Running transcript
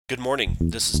Good morning.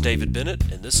 This is David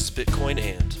Bennett, and this is Bitcoin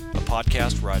And, a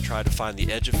podcast where I try to find the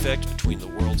edge effect between the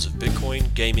worlds of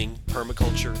Bitcoin, gaming,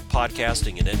 permaculture,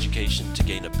 podcasting, and education to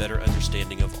gain a better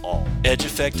understanding of all. Edge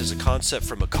effect is a concept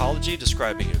from ecology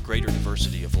describing a greater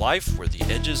diversity of life where the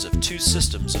edges of two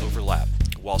systems overlap.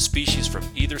 While species from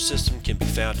either system can be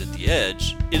found at the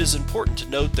edge, it is important to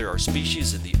note there are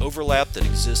species in the overlap that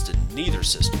exist in neither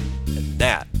system, and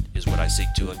that is what I seek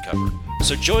to uncover.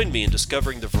 So join me in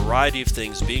discovering the variety of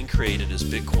things being created as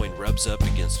Bitcoin rubs up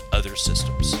against other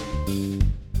systems.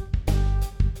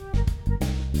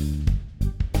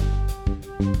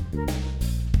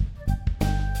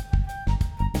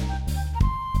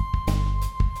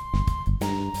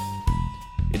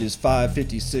 It is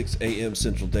 5:56 a.m.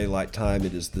 Central Daylight Time.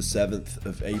 It is the 7th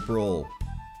of April.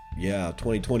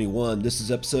 2021. This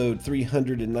is episode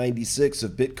 396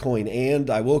 of Bitcoin And.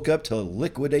 I woke up to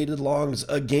liquidated longs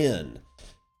again.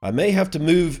 I may have to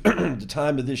move the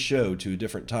time of this show to a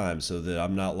different time so that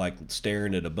I'm not like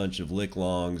staring at a bunch of lick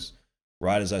longs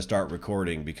right as I start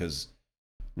recording, because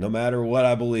no matter what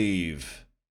I believe,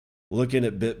 looking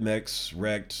at BitMEX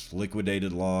wrecked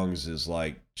liquidated longs is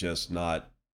like just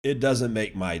not, it doesn't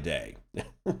make my day.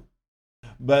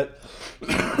 But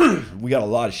we got a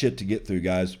lot of shit to get through,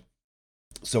 guys.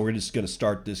 So we're just going to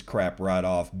start this crap right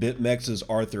off. BitMEX's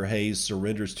Arthur Hayes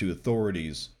surrenders to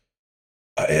authorities.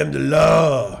 I am the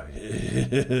law.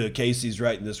 Casey's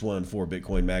writing this one for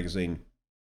Bitcoin Magazine.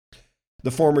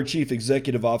 The former chief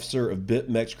executive officer of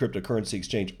BitMEX cryptocurrency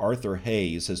exchange, Arthur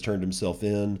Hayes, has turned himself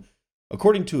in.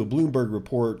 According to a Bloomberg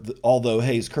report, although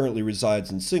Hayes currently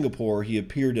resides in Singapore, he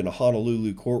appeared in a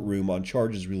Honolulu courtroom on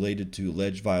charges related to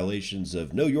alleged violations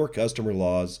of Know Your Customer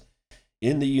laws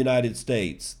in the United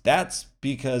States. That's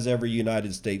because every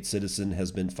United States citizen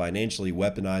has been financially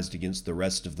weaponized against the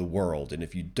rest of the world. And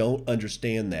if you don't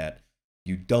understand that,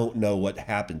 you don't know what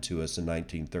happened to us in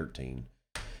 1913.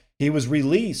 He was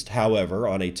released, however,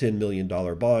 on a $10 million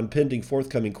bond pending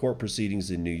forthcoming court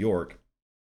proceedings in New York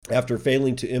after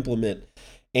failing to implement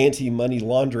anti-money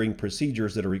laundering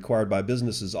procedures that are required by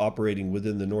businesses operating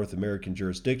within the North American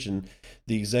jurisdiction.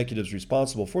 The executives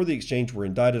responsible for the exchange were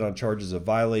indicted on charges of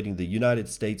violating the United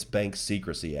States Bank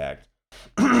Secrecy Act.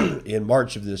 In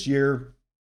March of this year,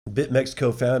 BitMEX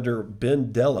co-founder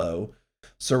Ben Dello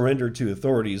surrendered to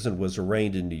authorities and was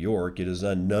arraigned in New York. It is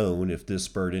unknown if this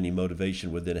spurred any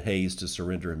motivation within Hayes to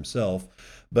surrender himself,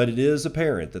 but it is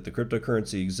apparent that the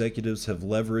cryptocurrency executives have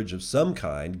leverage of some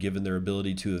kind given their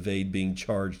ability to evade being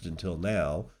charged until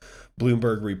now.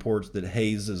 Bloomberg reports that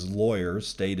Hayes' lawyer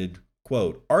stated,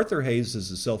 quote, Arthur Hayes is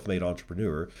a self-made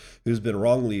entrepreneur who's been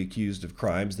wrongly accused of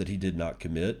crimes that he did not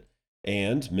commit.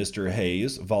 And Mr.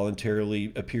 Hayes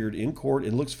voluntarily appeared in court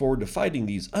and looks forward to fighting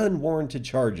these unwarranted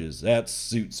charges. That's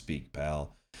suit speak,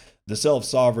 pal. The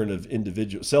self-sovereignty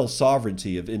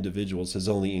of individuals has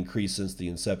only increased since the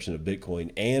inception of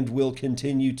Bitcoin and will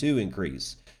continue to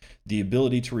increase. The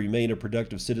ability to remain a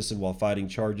productive citizen while fighting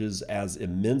charges as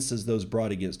immense as those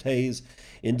brought against Hayes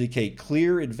indicate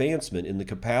clear advancement in the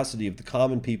capacity of the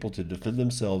common people to defend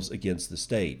themselves against the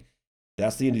state.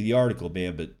 That's the end of the article,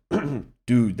 man, but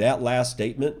dude, that last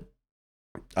statement,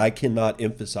 I cannot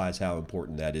emphasize how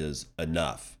important that is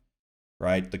enough,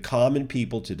 right? The common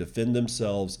people to defend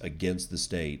themselves against the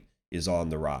state is on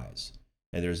the rise,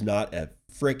 and there's not a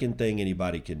frickin' thing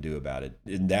anybody can do about it,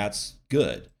 and that's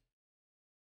good.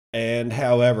 And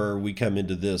however, we come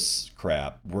into this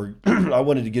crap. I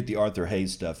wanted to get the Arthur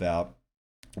Hayes stuff out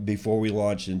before we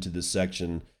launch into this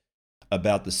section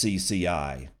about the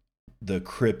CCI. The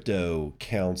Crypto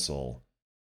Council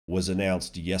was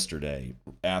announced yesterday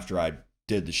after I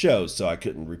did the show, so I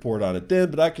couldn't report on it then,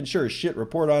 but I can sure as shit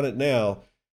report on it now.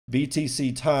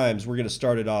 BTC Times, we're going to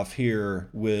start it off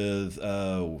here with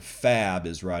Fab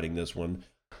is writing this one.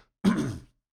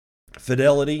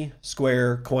 Fidelity,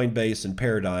 Square, Coinbase, and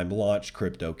Paradigm launched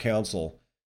Crypto Council,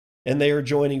 and they are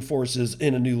joining forces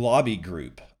in a new lobby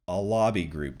group. A lobby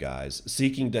group, guys,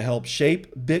 seeking to help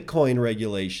shape Bitcoin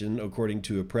regulation, according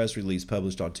to a press release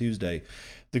published on Tuesday.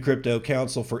 The Crypto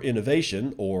Council for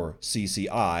Innovation, or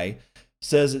CCI,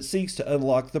 says it seeks to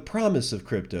unlock the promise of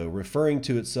crypto, referring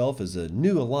to itself as a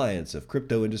new alliance of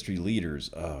crypto industry leaders.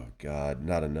 Oh, God,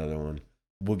 not another one.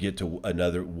 We'll get to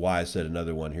why I said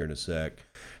another one here in a sec.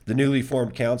 The newly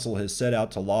formed council has set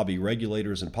out to lobby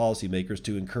regulators and policymakers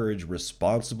to encourage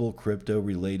responsible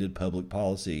crypto-related public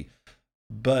policy.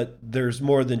 But there's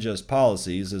more than just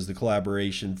policies, as the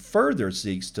collaboration further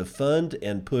seeks to fund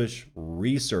and push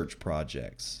research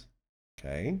projects.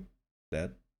 Okay,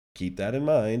 keep that in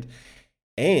mind.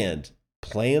 And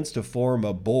plans to form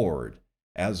a board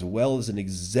as well as an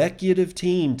executive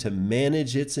team to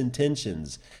manage its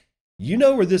intentions. You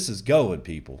know where this is going,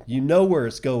 people. You know where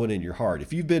it's going in your heart.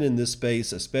 If you've been in this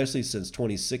space, especially since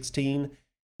 2016,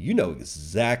 you know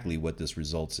exactly what this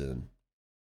results in.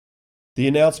 The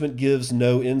announcement gives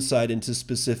no insight into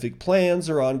specific plans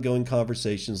or ongoing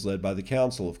conversations led by the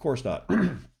council. Of course not.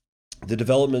 The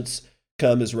developments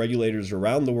come as regulators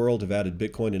around the world have added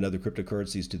Bitcoin and other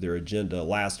cryptocurrencies to their agenda.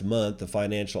 Last month, the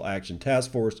Financial Action Task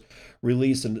Force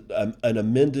released an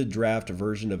amended draft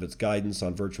version of its guidance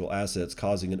on virtual assets,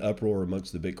 causing an uproar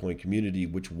amongst the Bitcoin community,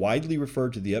 which widely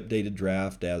referred to the updated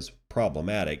draft as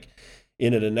problematic.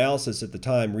 In an analysis at the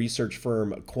time, research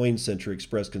firm CoinCenter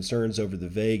expressed concerns over the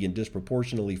vague and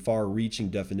disproportionately far-reaching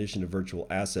definition of virtual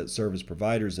asset service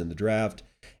providers in the draft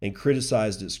and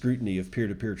criticized its scrutiny of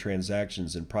peer-to-peer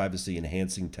transactions and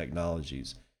privacy-enhancing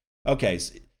technologies. Okay,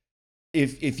 so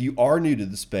if you are new to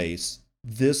the space,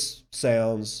 this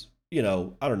sounds, I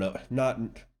don't know,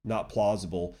 not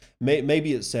plausible.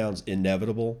 Maybe it sounds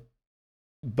inevitable,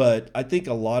 but I think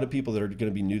a lot of people that are going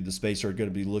to be new to the space are going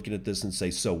to be looking at this and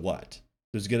say, so what?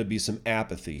 There's going to be some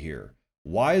apathy here.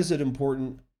 Why is it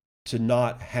important to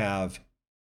not have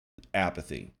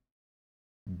apathy?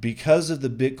 Because of the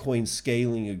Bitcoin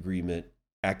scaling agreement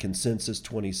at Consensus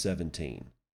 2017.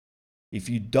 If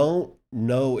you don't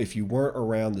know, if you weren't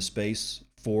around the space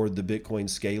for the Bitcoin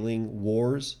scaling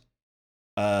wars,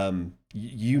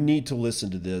 you need to listen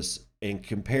to this and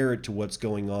compare it to what's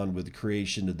going on with the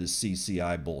creation of this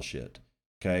CCI bullshit.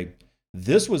 Okay?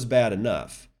 This was bad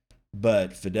enough,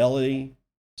 but Fidelity,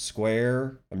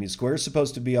 Square's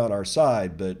supposed to be on our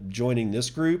side, but joining this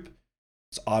group,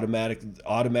 it's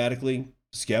automatically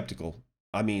skeptical.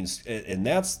 And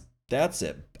that's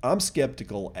it. I'm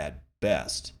skeptical at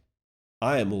best.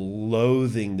 I am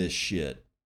loathing this shit,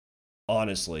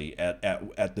 honestly,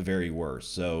 at the very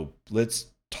worst. So let's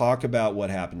talk about what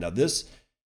happened. Now, this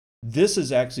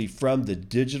is actually from the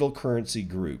Digital Currency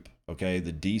Group, okay,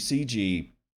 the DCG,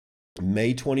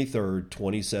 May 23rd,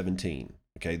 2017.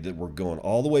 Okay, that we're going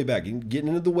all the way back, getting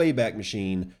into the Wayback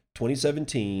Machine,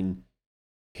 2017.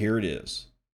 Here it is.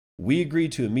 We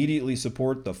agreed to immediately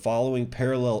support the following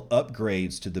parallel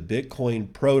upgrades to the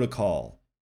Bitcoin protocol,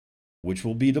 which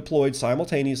will be deployed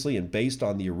simultaneously and based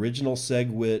on the original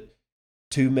SegWit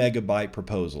 2 megabyte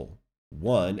proposal.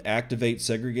 1. Activate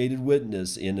segregated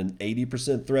witness in an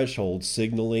 80% threshold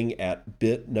signaling at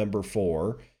bit number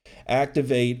 4.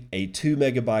 Activate a 2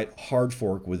 megabyte hard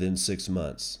fork within 6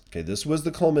 months. Okay, this was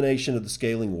the culmination of the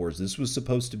scaling wars. This was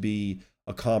supposed to be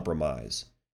a compromise,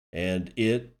 and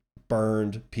it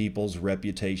burned people's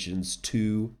reputations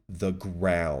to the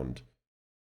ground.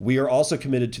 We are also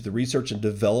committed to the research and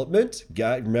development.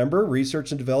 Remember,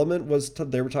 research and development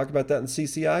they were talking about that in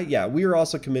CCI? Yeah, we are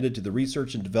also committed to the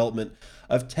research and development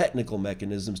of technical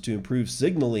mechanisms to improve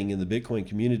signaling in the Bitcoin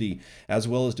community, as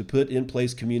well as to put in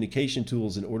place communication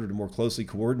tools in order to more closely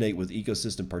coordinate with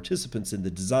ecosystem participants in the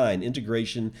design,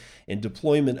 integration, and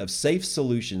deployment of safe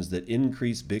solutions that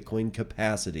increase Bitcoin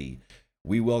capacity.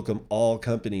 We welcome all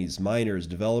companies, miners,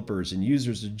 developers, and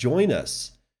users to join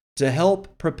us to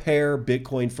help prepare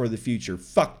Bitcoin for the future.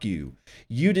 Fuck you.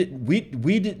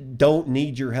 We don't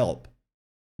need your help.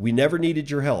 We never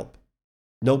needed your help.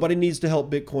 Nobody needs to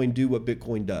help Bitcoin do what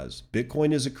Bitcoin does.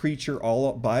 Bitcoin is a creature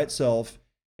all by itself,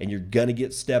 and you're going to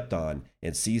get stepped on,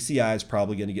 and CCI is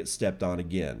probably going to get stepped on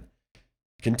again.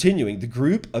 Continuing, the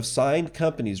group of signed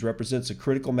companies represents a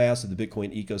critical mass of the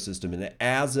Bitcoin ecosystem, and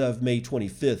as of May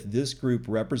 25th, this group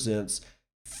represents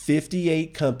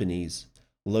 58 companies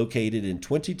located in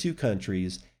 22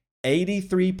 countries,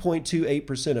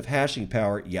 83.28% of hashing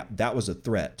power. Yeah, that was a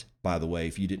threat, by the way,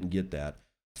 if you didn't get that.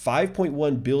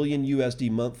 5.1 billion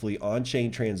USD monthly on-chain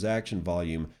transaction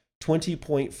volume,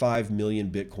 20.5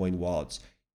 million Bitcoin wallets.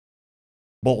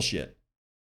 Bullshit.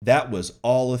 That was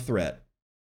all a threat.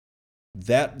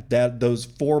 Those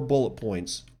 4 bullet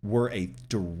points were a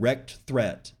direct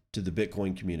threat to the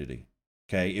Bitcoin community.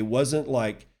 Okay, it wasn't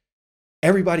like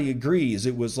everybody agrees.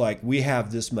 It was like, we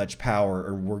have this much power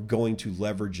and we're going to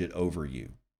leverage it over you,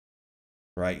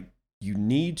 right? You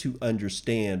need to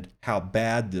understand how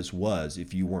bad this was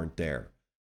if you weren't there.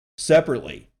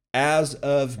 Separately, as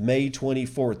of May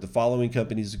 24th, the following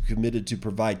companies are committed to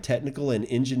provide technical and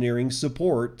engineering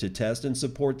support to test and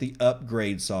support the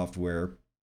upgrade software,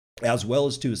 as well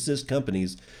as to assist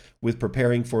companies with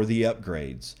preparing for the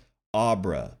upgrades.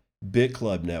 Abra,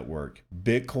 BitClub Network,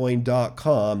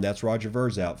 Bitcoin.com, that's Roger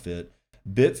Ver's outfit,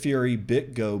 Bitfury,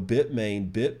 BitGo,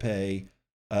 Bitmain, BitPay,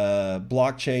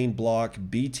 Blockchain Block,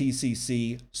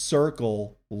 BTCC,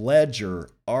 Circle, Ledger,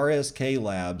 RSK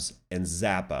Labs, and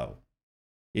Zappo.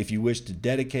 If you wish to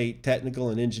dedicate technical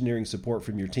and engineering support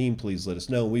from your team, please let us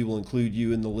know. We will include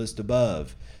you in the list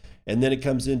above. And then it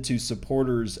comes into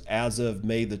supporters as of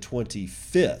May the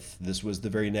 25th. This was the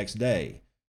very next day.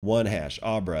 OneHash,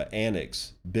 Abra,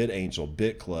 Annex, BitAngel,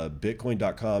 BitClub,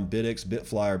 Bitcoin.com, BitX,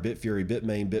 Bitflyer, Bitfury,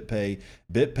 Bitmain, BitPay,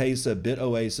 BitPesa,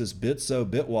 BitOasis, Bitso,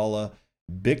 Bitwalla,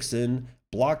 Bixen,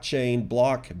 Blockchain,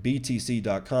 Block,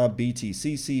 BTC.com,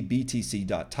 BTCC,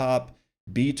 BTC.top,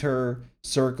 Beater,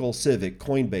 Circle, Civic,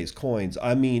 Coinbase, Coins.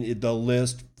 I mean, the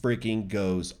list freaking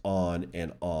goes on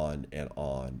and on and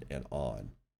on and on.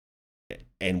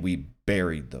 And we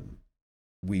buried them.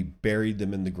 We buried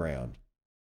them in the ground.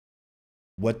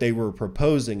 What they were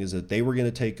proposing is that they were going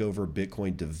to take over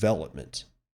Bitcoin development,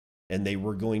 and they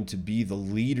were going to be the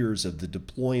leaders of the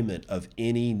deployment of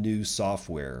any new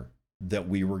software that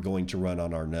we were going to run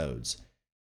on our nodes.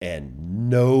 And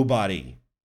nobody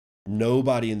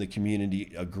in the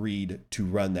community agreed to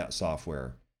run that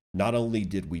software. Not only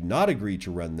did we not agree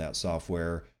to run that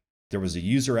software, there was a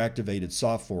user activated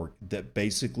soft fork that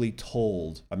basically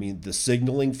told, the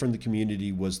signaling from the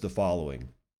community was the following.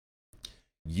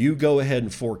 You go ahead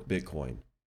and fork Bitcoin,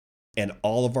 and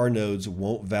all of our nodes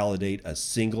won't validate a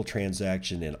single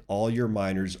transaction, and all your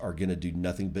miners are going to do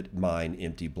nothing but mine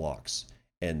empty blocks.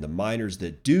 And the miners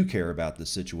that do care about the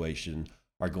situation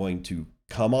are going to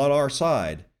come on our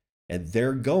side, and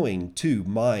they're going to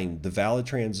mine the valid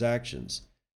transactions.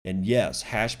 And yes,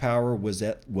 hash power was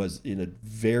in a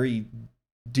very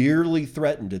dearly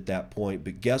threatened at that point,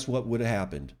 but guess what would have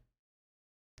happened?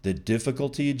 The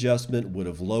difficulty adjustment would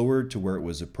have lowered to where it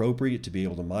was appropriate to be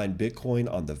able to mine Bitcoin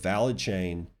on the valid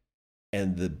chain,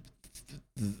 and the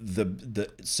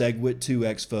SegWit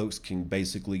 2x folks can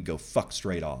basically go fuck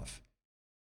straight off.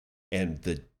 And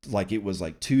it was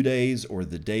like 2 days or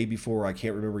the day before, I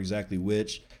can't remember exactly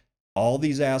which, all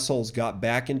these assholes got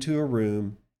back into a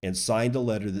room and signed a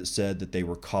letter that said that they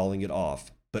were calling it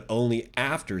off, but only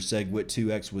after SegWit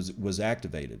 2x was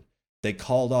activated. They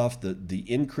called off the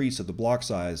increase of the block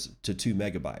size to 2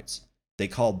 megabytes. They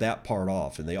called that part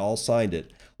off, and they all signed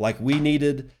it like we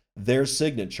needed their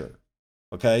signature.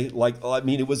 Okay?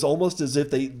 It was almost as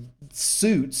if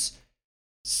suits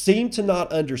seemed to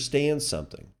not understand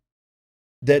something.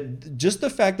 That just the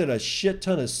fact that a shit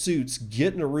ton of suits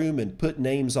get in a room and put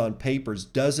names on papers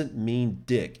doesn't mean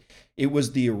dick. It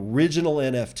was the original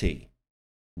NFT.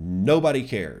 Nobody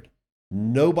cared.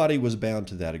 Nobody was bound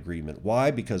to that agreement.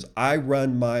 Why? Because I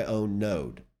run my own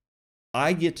node.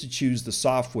 I get to choose the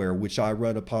software which I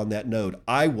run upon that node.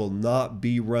 I will not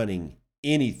be running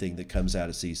anything that comes out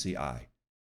of CCI.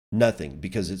 Nothing,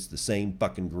 because it's the same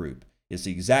fucking group. It's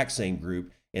the exact same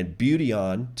group, and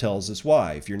Beautyon tells us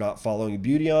why. If you're not following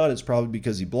Beautyon, it's probably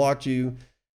because he blocked you.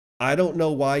 I don't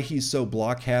know why he's so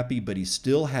block happy, but he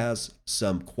still has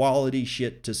some quality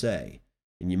shit to say.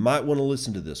 And you might want to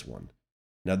listen to this one.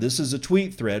 Now, this is a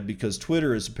tweet thread because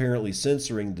Twitter is apparently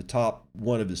censoring the top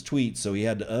one of his tweets, so he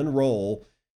had to unroll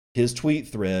his tweet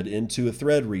thread into a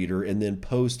thread reader and then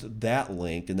post that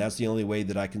link, and that's the only way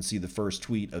that I can see the first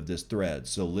tweet of this thread.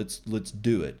 So let's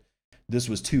do it. This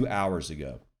was 2 hours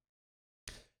ago.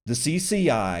 The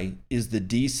CCI is the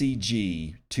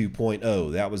DCG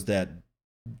 2.0. That was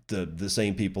the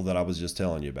same people that I was just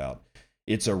telling you about.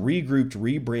 It's a regrouped,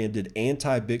 rebranded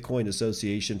anti-Bitcoin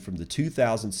association from the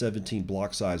 2017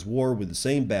 block size war with the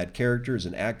same bad characters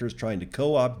and actors trying to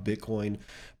co-opt Bitcoin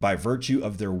by virtue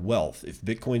of their wealth. If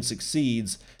Bitcoin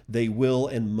succeeds, they will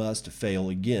and must fail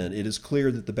again. It is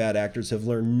clear that the bad actors have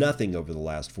learned nothing over the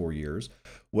last 4 years.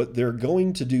 What they're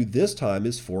going to do this time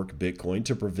is fork Bitcoin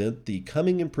to prevent the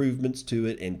coming improvements to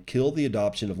it and kill the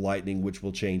adoption of Lightning, which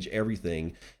will change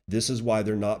everything. This is why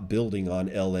they're not building on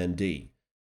LND.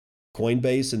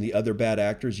 Coinbase and the other bad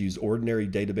actors use ordinary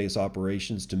database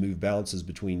operations to move balances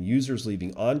between users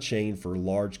leaving on-chain for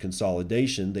large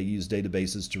consolidation. They use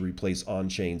databases to replace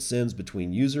on-chain sends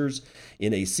between users.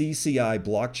 In a CCI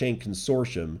blockchain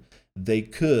consortium, they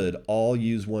could all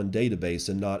use one database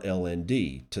and not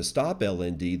LND. To stop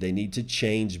LND, they need to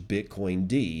change Bitcoin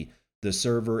D, the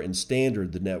server and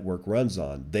standard the network runs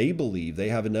on. They believe they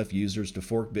have enough users to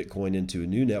fork Bitcoin into a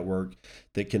new network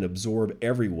that can absorb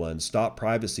everyone, stop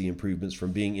privacy improvements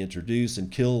from being introduced,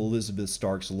 and kill Elizabeth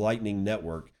Stark's Lightning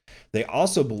Network. They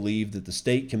also believe that the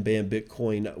state can ban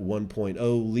Bitcoin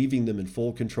 1.0, leaving them in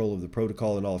full control of the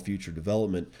protocol and all future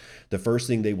development. The first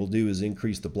thing they will do is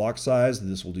increase the block size.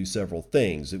 This will do several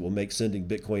things. It will make sending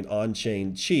Bitcoin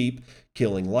on-chain cheap,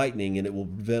 killing Lightning, and it will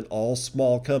prevent all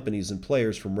small companies and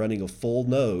players from running a full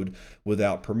node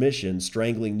without permission,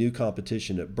 strangling new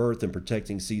competition at birth, and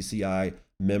protecting CCI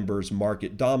members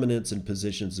market dominance and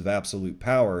positions of absolute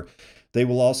power. They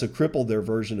will also cripple their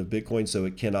version of Bitcoin so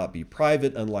it cannot be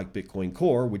private, unlike Bitcoin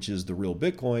Core, which is the real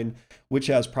Bitcoin, which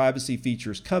has privacy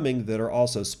features coming that are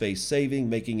also space saving,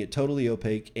 making it totally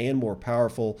opaque and more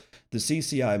powerful. The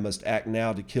CCI must act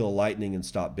now to kill Lightning and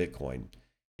stop Bitcoin.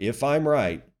 If I'm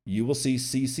right, you will see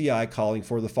CCI calling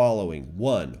for the following: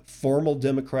 1, formal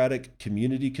democratic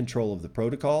community control of the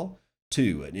protocol;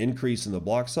 2, an increase in the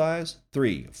block size;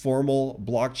 3, formal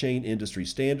blockchain industry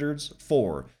standards;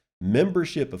 4,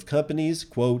 membership of companies,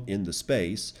 quote, in the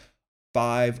space;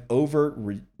 5, overt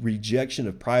rejection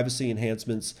of privacy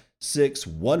enhancements; 6,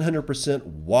 100%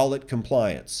 wallet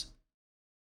compliance.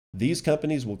 These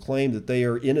companies will claim that they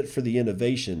are in it for the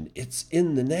innovation. It's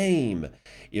in the name.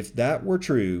 If that were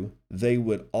true, they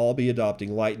would all be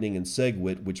adopting Lightning and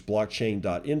SegWit, which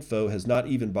blockchain.info has not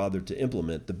even bothered to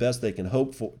implement. The best they can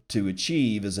hope to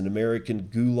achieve is an American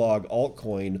gulag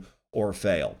altcoin or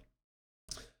fail.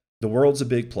 The world's a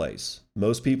big place.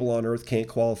 Most people on Earth can't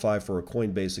qualify for a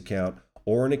Coinbase account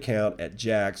or an account at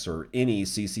Jaxx or any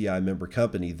CCI member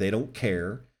company. They don't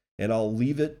care. And I'll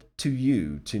leave it to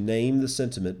you to name the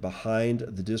sentiment behind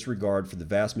the disregard for the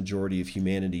vast majority of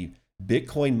humanity.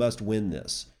 Bitcoin must win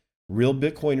this. Real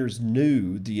Bitcoiners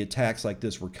knew the attacks like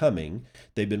this were coming.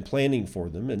 They've been planning for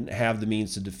them and have the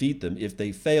means to defeat them. If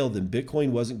they fail, then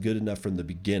Bitcoin wasn't good enough from the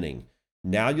beginning.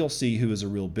 Now you'll see who is a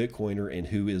real Bitcoiner and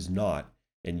who is not,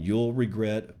 and you'll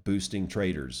regret boosting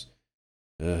traders.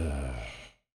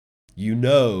 You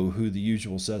know who the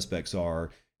usual suspects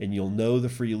are, and you'll know the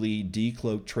freely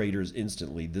decloaked traders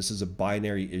instantly. This is a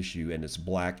binary issue, and it's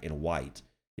black and white.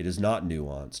 It is not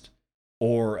nuanced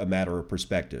or a matter of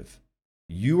perspective.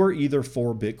 You are either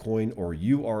for Bitcoin or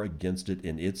you are against it,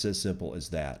 and it's as simple as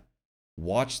that.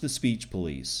 Watch the speech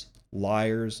police,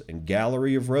 liars, and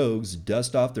gallery of rogues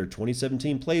dust off their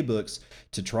 2017 playbooks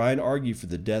to try and argue for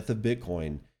the death of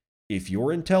Bitcoin. If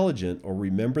you're intelligent or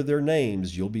remember their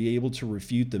names, you'll be able to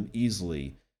refute them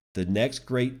easily. The next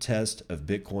great test of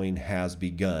Bitcoin has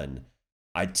begun.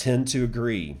 I tend to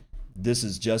agree. This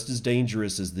is just as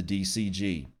dangerous as the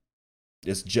DCG.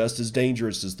 It's just as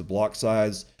dangerous as the block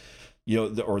size,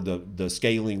 or the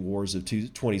scaling wars of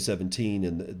 2017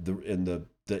 and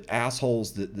the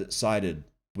assholes that sided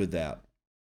with that.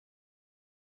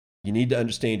 You need to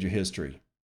understand your history.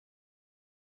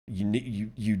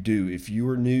 You do. If you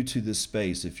are new to this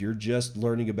space, if you're just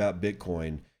learning about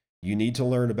Bitcoin, you need to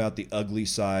learn about the ugly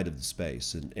side of the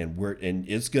space, and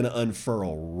it's going to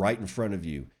unfurl right in front of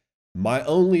you. My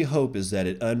only hope is that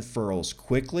it unfurls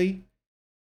quickly.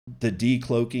 The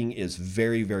decloaking is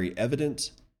very, very evident,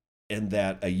 and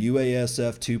that a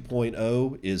UASF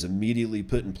 2.0 is immediately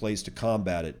put in place to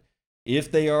combat it.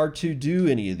 If they are to do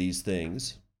any of these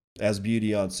things, as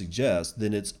Beautyon suggests,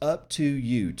 then it's up to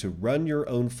you to run your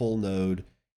own full node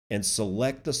and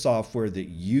select the software that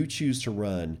you choose to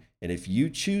run. And if you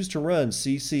choose to run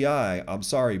CCI, I'm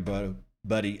sorry,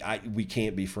 buddy, we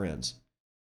can't be friends.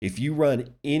 If you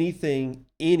run anything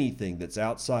that's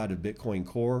outside of Bitcoin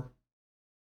Core,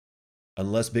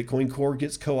 unless Bitcoin Core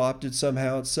gets co-opted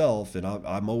somehow itself, and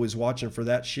I'm always watching for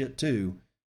that shit too,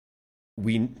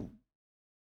 we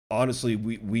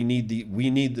need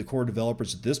the core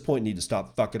developers at this point need to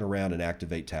stop fucking around and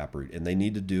activate Taproot, and they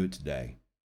need to do it today.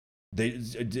 They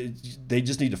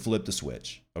just need to flip the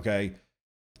switch, okay?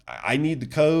 I need the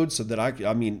code so that I've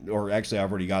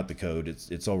already got the code.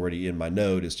 It's already in my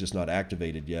node. It's just not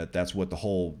activated yet. That's what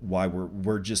why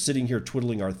we're just sitting here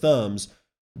twiddling our thumbs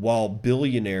while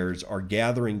billionaires are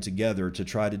gathering together to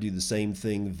try to do the same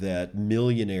thing that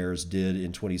millionaires did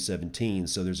in 2017.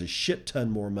 So there's a shit ton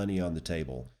more money on the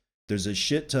table. There's a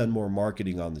shit ton more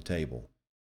marketing on the table.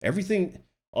 Everything,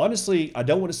 honestly, I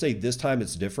don't want to say this time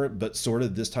it's different, but sort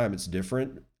of this time it's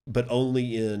different, but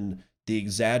only in the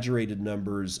exaggerated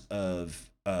numbers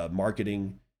of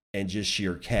marketing and just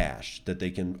sheer cash that they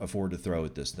can afford to throw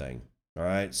at this thing. All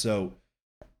right. So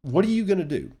what are you going to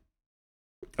do?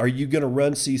 Are you going to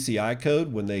run CCI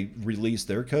code when they release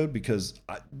their code? Because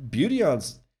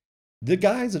Beautyon's,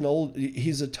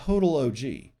 he's a total OG,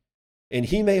 and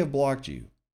he may have blocked you.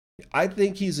 I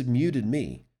think he's muted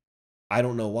me. I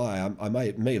don't know why. I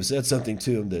may have said something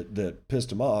to him that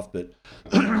pissed him off, but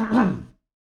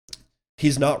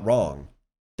he's not wrong.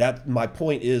 My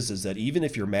point is that even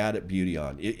if you're mad at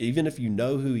Beautyon, even if you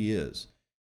know who he is,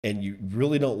 and you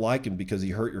really don't like him because he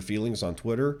hurt your feelings on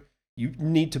Twitter, you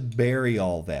need to bury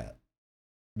all that,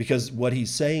 because what he's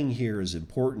saying here is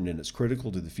important and it's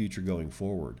critical to the future going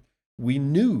forward. We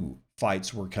knew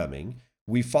fights were coming.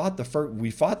 We fought the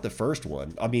first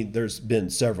one. I mean, there's been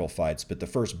several fights, but the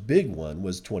first big one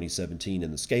was 2017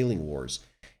 in the scaling wars.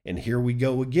 And here we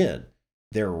go again.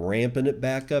 they're ramping it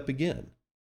back up again.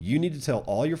 You need to tell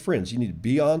all your friends. You need to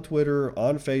be on Twitter,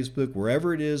 on Facebook,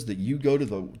 wherever it is that you go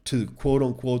to quote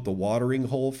unquote the watering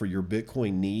hole for your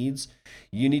Bitcoin needs.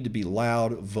 You need to be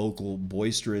loud, vocal,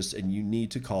 boisterous, and you need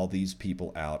to call these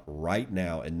people out right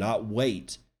now and not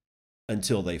wait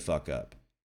until they fuck up.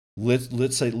 Let's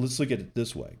look at it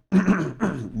this way.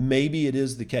 Maybe it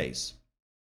is the case.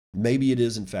 Maybe it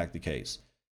is in fact the case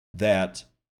that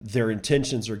their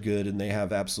intentions are good and they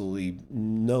have absolutely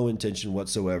no intention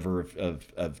whatsoever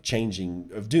of changing,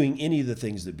 of doing any of the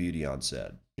things that Beautyon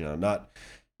said. Not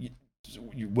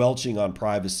welching on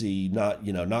privacy,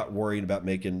 not worrying about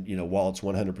making, wallets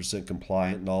 100%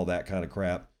 compliant and all that kind of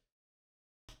crap.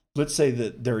 Let's say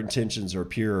that their intentions are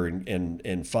pure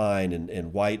and fine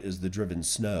and white as the driven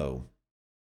snow.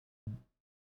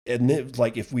 And then,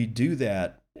 like, if we do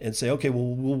that and say, okay,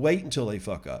 well, we'll wait until they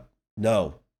fuck up.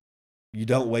 No, you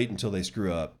don't wait until they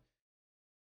screw up.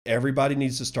 Everybody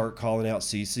needs to start calling out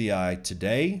CCI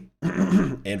today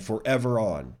and forever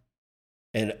on,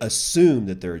 and assume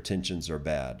that their intentions are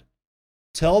bad.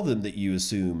 Tell them that you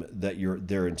assume that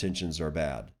their intentions are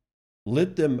bad.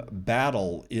 Let them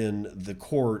battle in the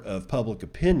court of public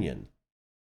opinion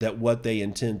that what they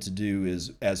intend to do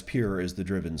is as pure as the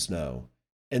driven snow.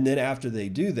 And then after they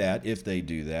do that, if they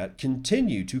do that,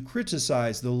 continue to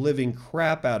criticize the living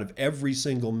crap out of every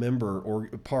single member or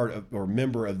part of or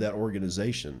member of that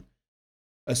organization.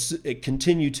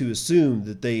 Continue to assume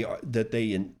that they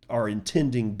are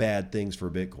intending bad things for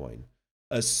Bitcoin.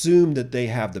 Assume that they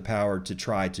have the power to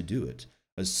try to do it.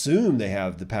 Assume they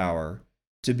have the power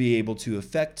to be able to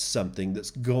affect something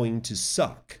that's going to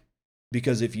suck.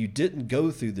 Because if you didn't go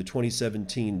through the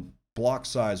 2017 block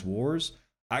size wars,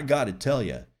 I got to tell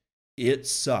you, it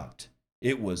sucked.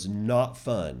 It was not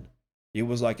fun. It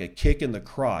was like a kick in the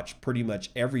crotch pretty much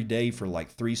every day for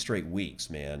like 3 straight weeks,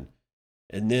 man.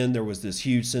 And then there was this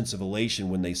huge sense of elation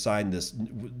when they signed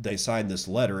this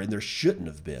letter, and there shouldn't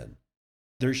have been.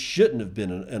 There shouldn't have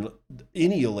been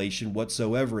any elation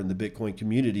whatsoever in the Bitcoin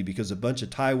community because a bunch of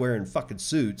tie-wearing fucking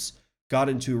suits got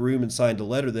into a room and signed a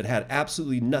letter that had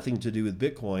absolutely nothing to do with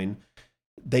Bitcoin.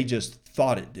 They just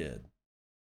thought it did.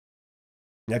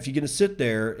 Now, if you're going to sit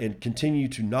there and continue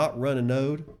to not run a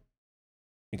node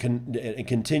and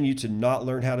continue to not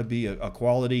learn how to be a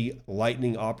quality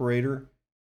Lightning operator,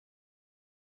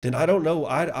 then I don't know.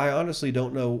 I honestly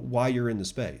don't know why you're in the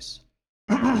space.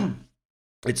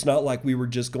 It's not like we were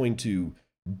just going to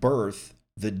birth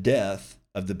the death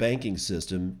of the banking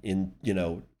system in,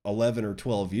 11 or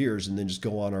 12 years and then just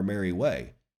go on our merry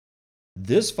way.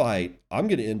 This fight, I'm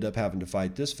going to end up having to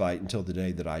fight this fight until the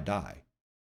day that I die.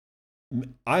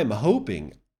 I'm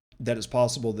hoping that it's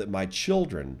possible that my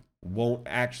children won't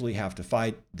actually have to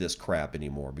fight this crap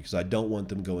anymore because I don't want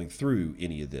them going through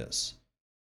any of this.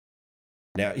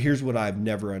 Now, here's what I've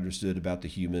never understood about the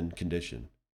human condition.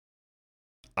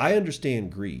 I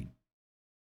understand greed,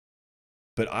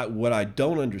 but what I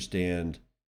don't understand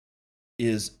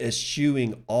is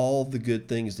eschewing all the good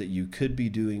things that you could be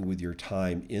doing with your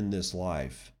time in this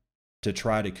life to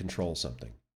try to control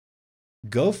something.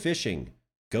 Go fishing.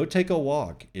 Go take a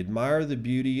walk, admire the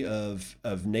beauty of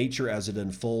nature as it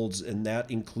unfolds, and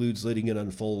that includes letting it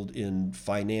unfold in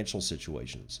financial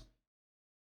situations.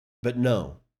 But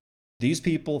no, these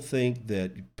people think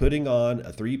that putting on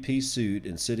a 3-piece suit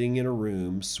and sitting in a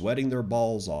room, sweating their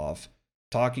balls off,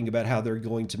 talking about how they're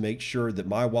going to make sure that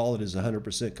my wallet is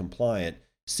 100% compliant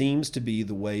seems to be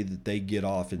the way that they get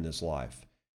off in this life.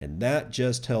 And that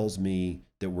just tells me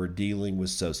that we're dealing with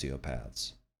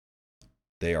sociopaths.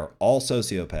 They are all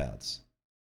sociopaths.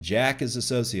 Jack is a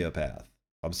sociopath.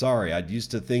 I'm sorry. I used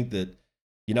to think that,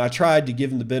 I tried to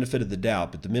give him the benefit of the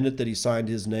doubt, but the minute that he signed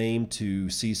his name to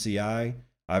CCI,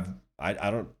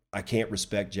 I can't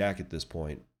respect Jack at this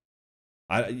point.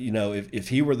 If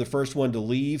he were the first one to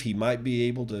leave, he might be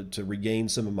able to regain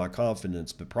some of my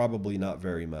confidence, but probably not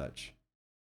very much.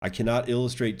 I cannot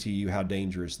illustrate to you how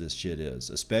dangerous this shit is,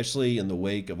 especially in the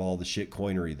wake of all the shit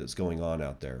coinery that's going on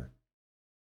out there.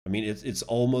 I mean, it's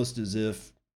almost as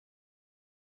if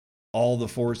all the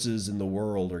forces in the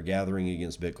world are gathering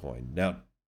against Bitcoin. Now,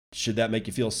 should that make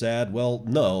you feel sad? Well,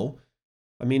 no.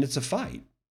 I mean, it's a fight.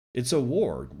 It's a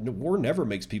war. War never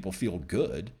makes people feel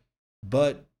good.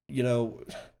 But,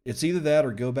 it's either that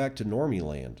or go back to normie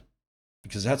land,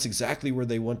 because that's exactly where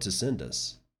they want to send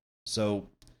us. So,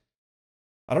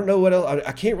 I don't know what else.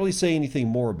 I can't really say anything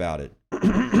more about it.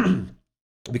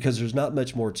 Because there's not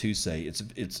much more to say.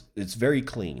 It's very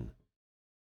clean.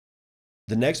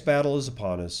 The next battle is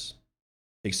upon us,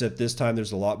 except this time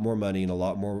there's a lot more money and a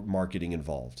lot more marketing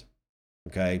involved.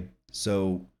 Okay?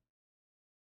 So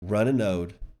run a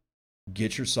node,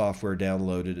 get your software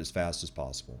downloaded as fast as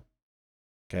possible.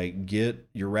 Okay, get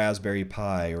your Raspberry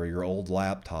Pi or your old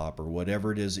laptop or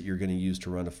whatever it is that you're going to use to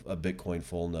run a Bitcoin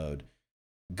full node.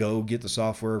 Go get the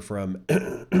software from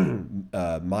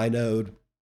Mynode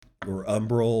or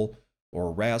Umbrel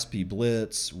or Raspi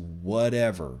Blitz,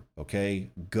 whatever.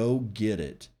 Okay, go get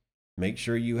it. Make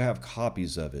sure you have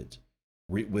copies of it.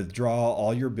 Withdraw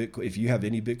all your Bitcoin. If you have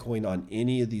any Bitcoin on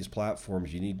any of these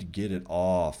platforms, you need to get it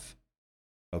off.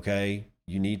 Okay,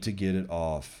 you need to get it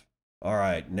off. All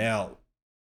right, now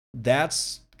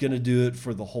that's going to do it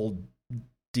for the whole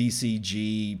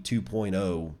DCG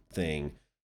 2.0 thing.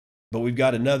 But we've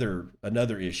got another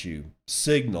issue.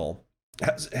 Signal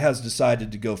has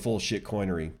decided to go full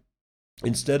shitcoinery.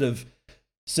 Instead of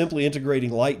simply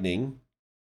integrating Lightning,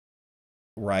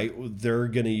 right, they're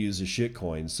going to use a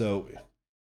shitcoin. So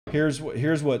here's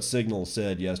what Signal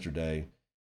said yesterday.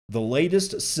 The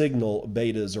latest Signal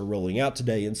betas are rolling out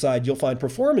today. Inside, you'll find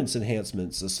performance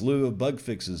enhancements, a slew of bug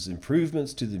fixes,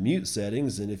 improvements to the mute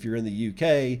settings, and if you're in the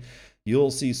UK,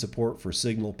 you'll see support for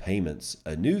Signal payments,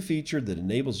 a new feature that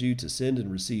enables you to send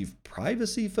and receive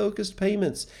privacy-focused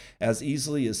payments as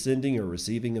easily as sending or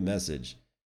receiving a message.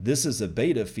 This is a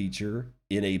beta feature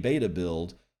in a beta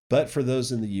build, but for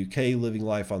those in the UK living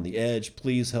life on the edge,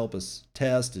 please help us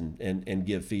test and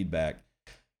give feedback.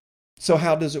 So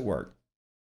how does it work?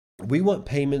 We want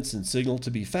payments and Signal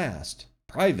to be fast,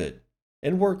 private,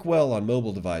 and work well on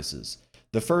mobile devices.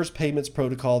 The first payments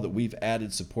protocol that we've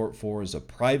added support for is a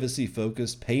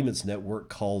privacy-focused payments network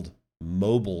called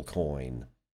MobileCoin,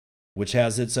 which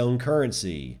has its own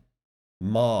currency,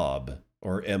 MOB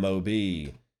or MOB.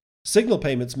 Signal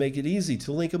payments make it easy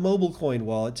to link a MobileCoin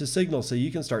wallet to Signal so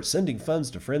you can start sending funds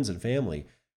to friends and family,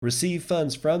 receive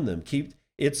funds from them.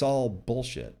 It's all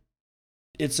bullshit.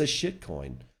 It's a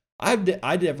shitcoin.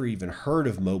 I'd never even heard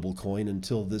of MobileCoin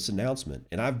until this announcement,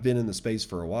 and I've been in the space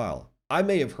for a while. I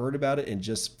may have heard about it and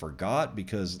just forgot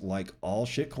because, like all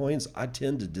shitcoins, I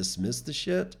tend to dismiss the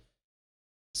shit.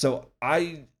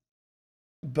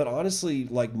 But honestly,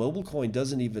 like MobileCoin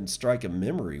doesn't even strike a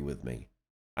memory with me.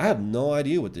 I have no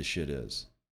idea what this shit is.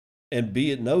 And be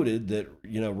it noted that,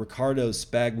 Riccardo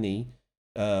Spagni,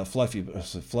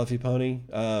 Fluffy Pony,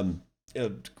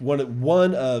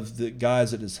 one of the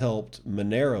guys that has helped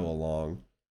Monero along,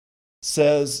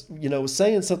 was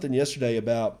saying something yesterday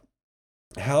about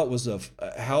how it was a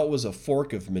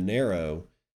fork of Monero,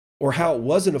 or how it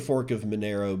wasn't a fork of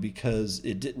Monero because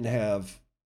it didn't have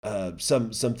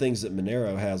some things that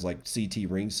Monero has, like CT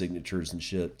ring signatures and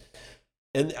shit.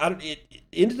 And it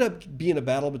ended up being a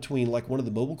battle between like one of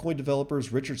the MobileCoin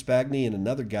developers, Richard Spagni, and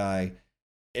another guy,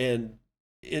 and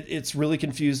it's really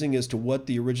confusing as to what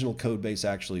the original code base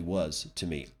actually was to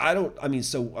me.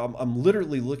 I'm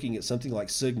literally looking at something like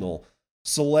Signal,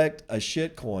 select a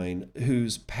shitcoin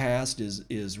whose past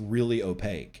is really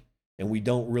opaque, and we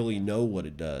don't really know what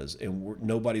it does, and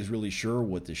nobody's really sure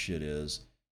what this shit is.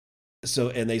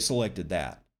 And they selected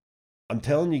that. I'm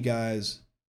telling you guys,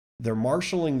 they're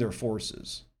marshaling their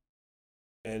forces,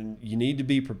 and you need to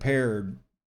be prepared.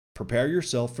 Prepare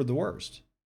yourself for the worst.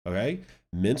 Okay?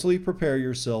 Mentally prepare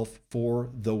yourself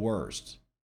for the worst.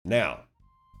 Now,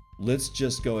 let's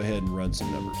just go ahead and run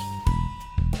some numbers.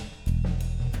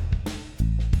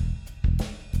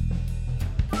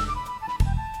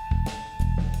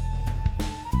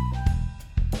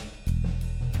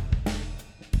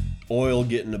 Oil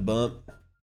getting a bump.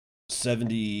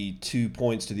 72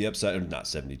 points to the upside, or not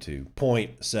 72,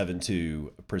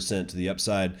 0.72% to the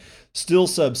upside. Still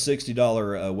sub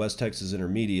 $60 West Texas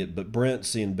Intermediate, but Brent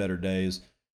seeing better days.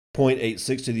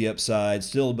 0.86 to the upside,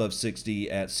 still above 60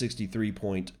 at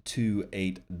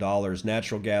 $63.28.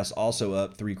 Natural gas also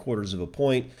up 0.75 of a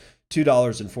point,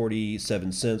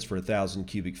 $2.47 for 1,000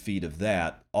 cubic feet of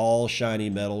that. All shiny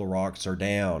metal rocks are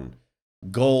down.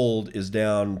 Gold is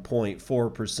down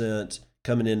 0.4%.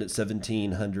 Coming in at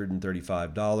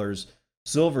 $1,735.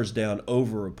 Silver's down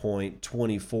over a point,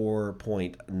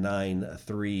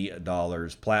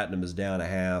 $24.93. Platinum is down a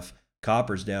half.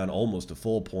 Copper's down almost a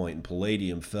full point, and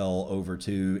palladium fell over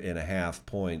 2.5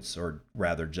 points, or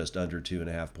rather just under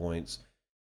 2.5 points.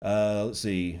 Let's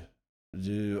see.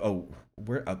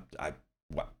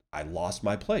 I lost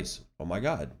my place. Oh my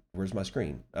God, where's my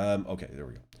screen? Okay, there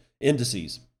we go.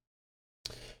 Indices.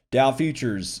 Dow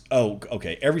futures,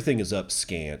 everything is up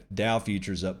scant. Dow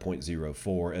futures up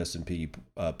 0.04, S&P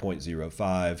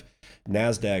 0.05,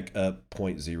 NASDAQ up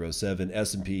 0.07,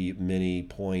 S&P mini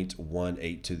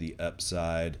 0.18 to the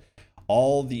upside.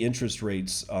 All the interest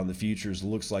rates on the futures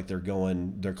looks like they're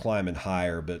climbing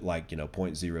higher, but like,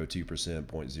 0.02%,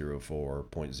 0.04,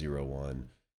 0.01.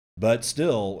 But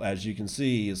still, as you can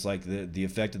see, it's like the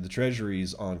effect of the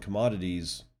treasuries on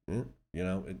commodities.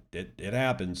 It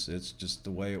happens. It's just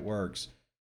the way it works.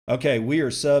 Okay, we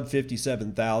are sub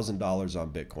 $57,000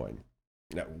 on Bitcoin.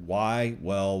 Now, why?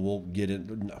 Well, we'll get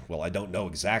in. Well, I don't know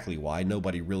exactly why.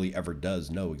 Nobody really ever does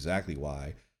know exactly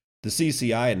why. The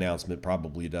CCI announcement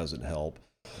probably doesn't help.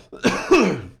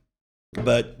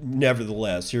 But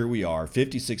nevertheless, here we are,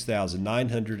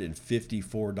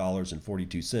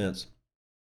 $56,954.42.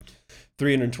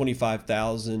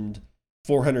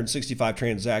 325,465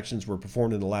 transactions were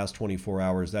performed in the last 24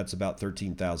 hours. That's about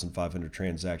 13,500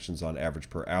 transactions on average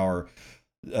per hour.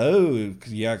 Oh,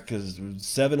 yeah, because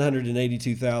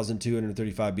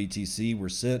 782,235 BTC were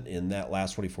sent in that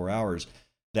last 24 hours.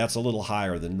 That's a little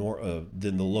higher than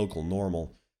the local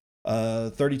normal.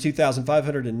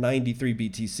 32,593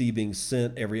 BTC being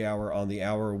sent every hour on the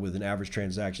hour, with an average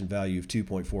transaction value of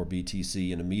 2.4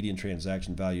 BTC and a median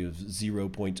transaction value of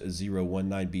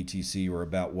 0.019 BTC, or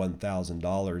about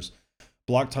 $1,000.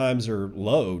 Block times are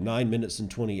low, 9 minutes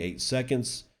and 28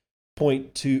 seconds.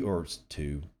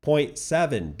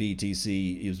 0.7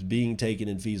 BTC is being taken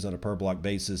in fees on a per block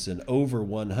basis, and over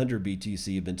 100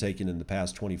 BTC have been taken in the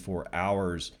past 24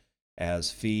 hours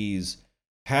as fees.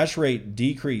 Hash rate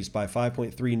decreased by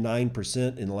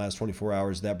 5.39% in the last 24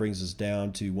 hours. That brings us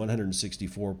down to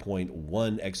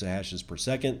 164.1 exahashes per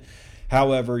second.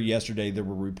 However, yesterday there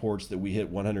were reports that we hit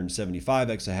 175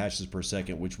 exahashes per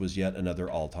second, which was yet another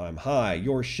all-time high.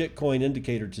 Your shitcoin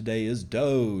indicator today is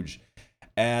Doge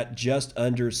at just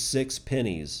under 6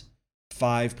 pennies.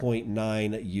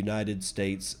 5.9 United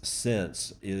States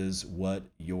cents is what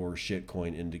your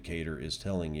shitcoin indicator is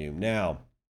telling you. Now,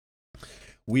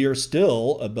 we are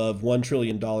still above $1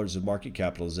 trillion of market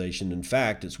capitalization. In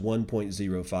fact, it's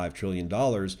 $1.05 trillion,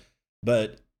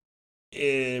 but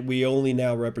we only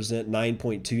now represent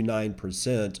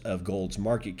 9.29% of gold's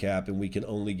market cap, and we can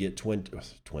only get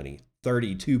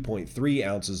 32.3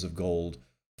 ounces of gold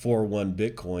for one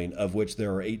Bitcoin, of which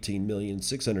there are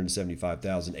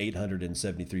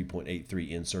 18,675,873.83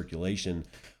 in circulation.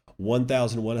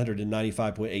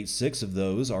 1,195.86 of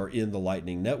those are in the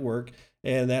Lightning Network,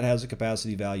 and that has a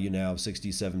capacity value now of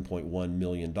 $67.1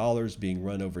 million, being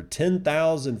run over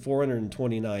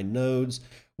 10,429 nodes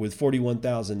with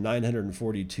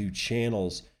 41,942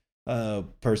 channels.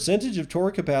 Percentage of Tor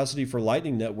capacity for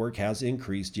Lightning Network has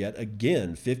increased yet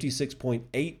again.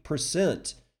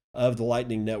 56.8% of the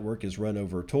Lightning Network is run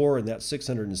over Tor, and that's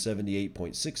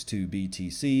 678.62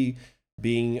 BTC,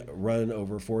 being run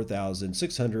over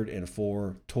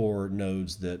 4,604 Tor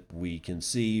nodes that we can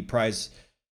see. Price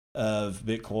of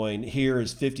Bitcoin here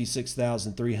is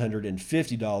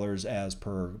 $56,350 as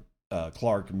per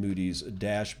Clark Moody's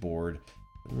dashboard.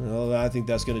 Well, I think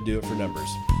that's going to do it for numbers.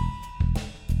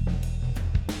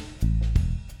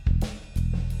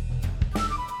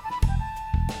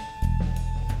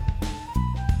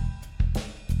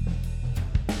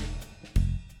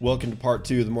 Welcome to part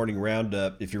 2 of the morning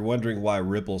roundup. If you're wondering why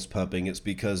Ripple's pumping, it's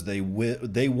because they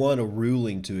won a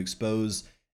ruling to expose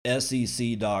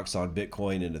SEC docs on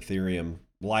Bitcoin and Ethereum.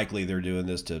 Likely they're doing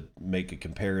this to make a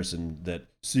comparison that,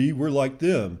 see, we're like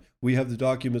them. We have the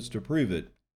documents to prove it.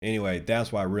 Anyway,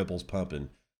 that's why Ripple's pumping.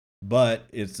 But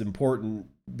it's important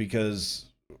because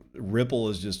Ripple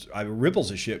is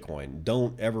Ripple's a shitcoin.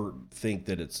 Don't ever think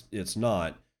that it's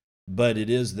not. But it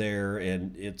is there,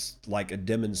 and it's like a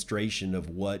demonstration of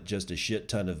what just a shit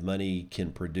ton of money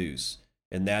can produce.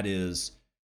 And that is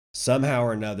somehow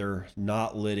or another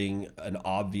not letting an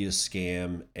obvious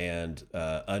scam and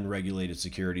unregulated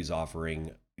securities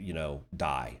offering,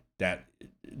 die.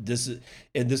 This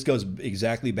goes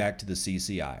exactly back to the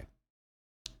CCI.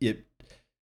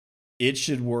 It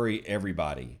should worry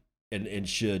everybody and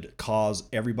should cause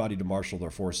everybody to marshal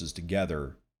their forces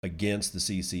together against the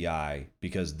CCI,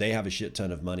 because they have a shit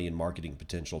ton of money and marketing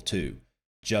potential too,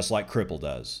 just like Cripple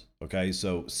does. Okay,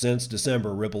 so since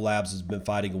December, Ripple Labs has been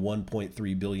fighting a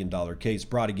 $1.3 billion case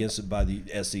brought against it by the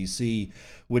SEC,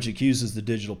 which accuses the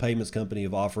digital payments company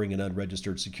of offering an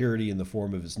unregistered security in the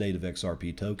form of its native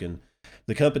XRP token.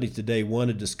 The company today won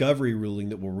a discovery ruling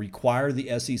that will require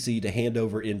the SEC to hand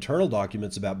over internal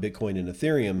documents about Bitcoin and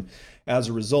Ethereum. As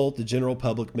a result, the general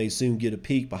public may soon get a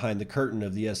peek behind the curtain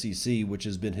of the SEC, which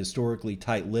has been historically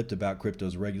tight-lipped about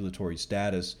crypto's regulatory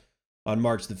status. On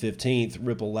March the 15th,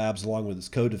 Ripple Labs, along with its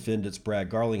co-defendants Brad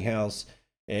Garlinghouse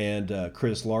and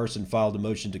Chris Larson, filed a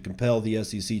motion to compel the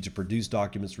SEC to produce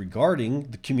documents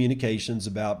regarding the communications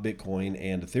about Bitcoin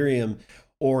and Ethereum,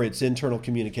 or its internal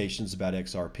communications about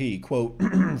XRP. Quote,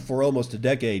 for almost a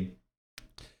decade,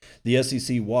 The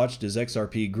SEC watched as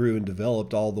XRP grew and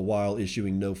developed, all the while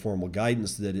issuing no formal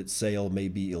guidance that its sale may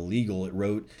be illegal. It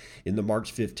wrote in the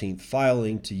March 15th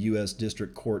filing to U.S.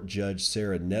 District Court Judge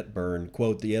Sarah Netburn,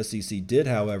 quote, the SEC did,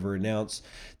 however, announce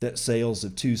that sales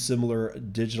of two similar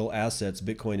digital assets,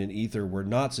 Bitcoin and Ether, were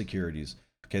not securities.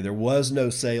 Okay, there was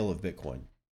no sale of Bitcoin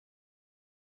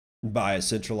by a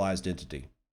centralized entity.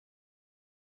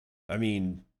 I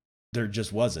mean, there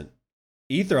just wasn't.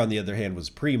 Ether, on the other hand, was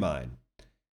pre-mine.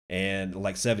 And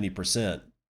like 70%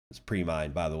 is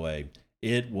pre-mine, by the way.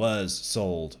 It was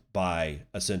sold by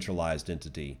a centralized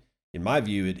entity. In my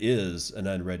view, it is an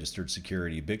unregistered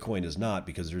security. Bitcoin is not,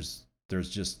 because there's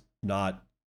just not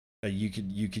you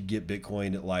could get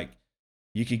Bitcoin at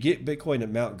you could get Bitcoin at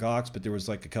Mt. Gox, but there was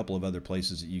like a couple of other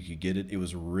places that you could get it. It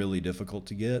was really difficult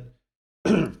to get.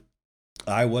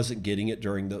 I wasn't getting it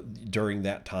during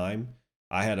that time.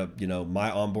 I had my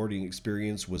onboarding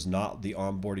experience was not the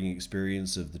onboarding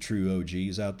experience of the true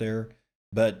OGs out there,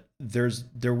 but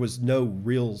there was no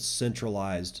real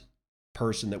centralized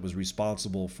person that was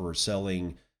responsible for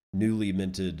selling newly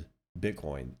minted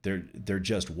Bitcoin. There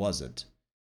just wasn't,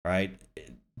 right?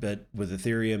 But with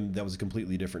Ethereum, that was a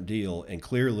completely different deal, and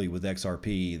clearly with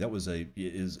XRP, that was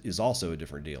is also a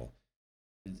different deal.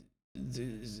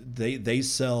 They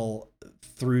sell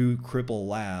through Cripple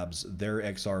Labs their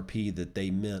XRP that they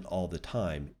mint all the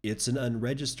time. It's an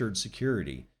unregistered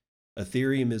security.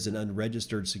 Ethereum is an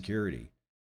unregistered security.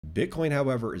 Bitcoin,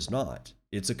 however, is not.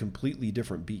 It's a completely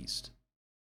different beast.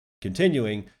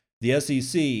 Continuing, the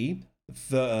SEC,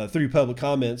 through public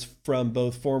comments from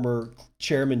both former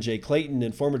Chairman Jay Clayton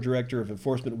and former Director of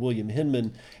Enforcement William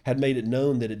Hinman, had made it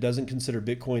known that it doesn't consider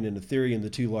Bitcoin and Ethereum, the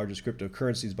two largest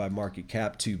cryptocurrencies by market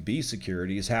cap, to be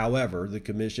securities. However, the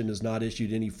Commission has not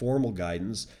issued any formal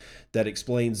guidance that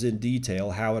explains in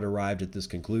detail how it arrived at this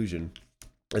conclusion.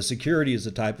 A security is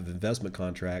a type of investment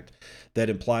contract that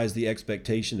implies the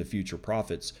expectation of future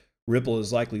profits. Ripple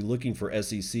is likely looking for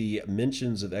SEC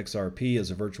mentions of XRP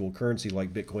as a virtual currency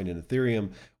like Bitcoin and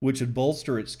Ethereum, which would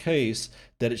bolster its case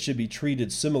that it should be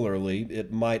treated similarly.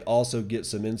 It might also get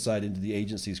some insight into the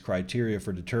agency's criteria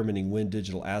for determining when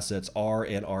digital assets are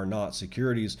and are not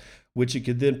securities, which it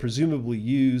could then presumably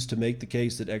use to make the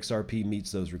case that XRP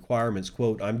meets those requirements.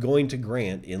 Quote, I'm going to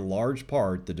grant in large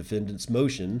part the defendant's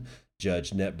motion,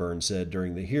 Judge Netburn said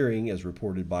during the hearing, as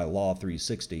reported by Law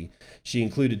 360. She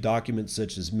included documents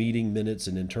such as meeting minutes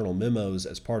and internal memos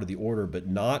as part of the order, but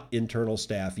not internal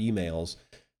staff emails.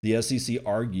 The SEC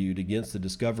argued against the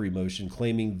discovery motion,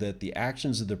 claiming that the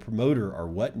actions of the promoter are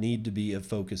what need to be of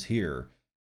focus here.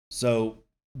 So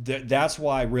that's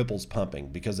why Ripple's pumping,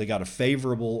 because they got a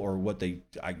favorable, or what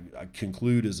I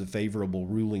conclude is a favorable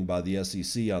ruling by the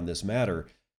SEC on this matter.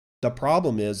 The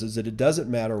problem is that it doesn't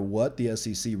matter what the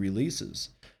SEC releases.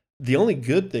 The only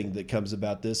good thing that comes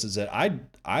about this is that I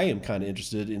am kind of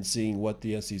interested in seeing what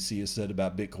the SEC has said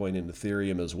about Bitcoin and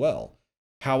Ethereum as well.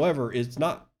 However, it's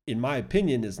not, in my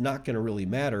opinion, is not going to really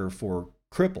matter for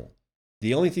Cripple.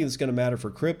 The only thing that's going to matter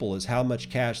for Cripple is how much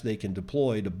cash they can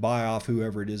deploy to buy off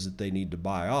whoever it is that they need to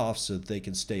buy off so that they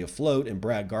can stay afloat and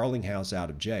Brad Garlinghouse out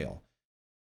of jail.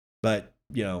 But,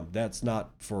 that's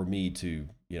not for me to,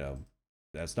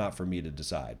 that's not for me to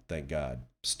decide, thank God.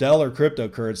 Stellar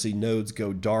cryptocurrency nodes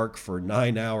go dark for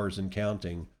 9 hours and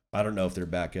counting. I don't know if they're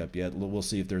back up yet. We'll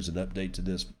see if there's an update to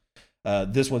this.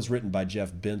 This one's written by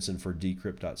Jeff Benson for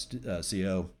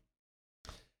Decrypt.co.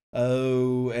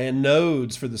 Oh, and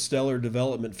nodes for the Stellar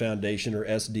Development Foundation, or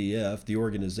SDF, the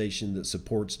organization that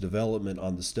supports development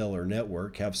on the Stellar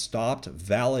network, have stopped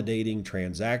validating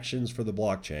transactions for the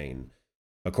blockchain.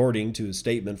 According to a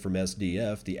statement from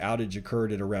SDF, the outage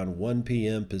occurred at around 1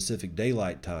 p.m. Pacific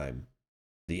Daylight Time.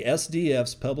 The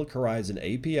SDF's Public Horizon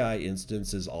API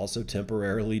instance is also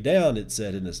temporarily down, it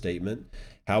said in a statement.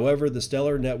 However, the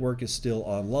Stellar network is still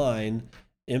online.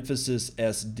 Emphasizes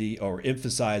SDFs.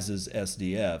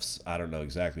 I don't know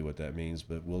exactly what that means,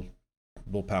 but we'll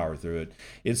power through it.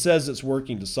 It says it's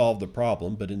working to solve the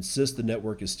problem, but insists the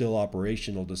network is still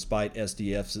operational despite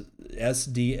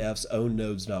SDF's own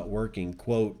nodes not working.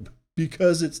 Quote,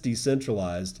 because it's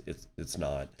decentralized, it's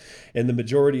not. And the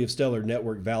majority of Stellar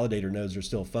network validator nodes are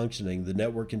still functioning. The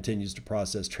network continues to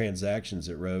process transactions,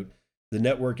 it wrote. The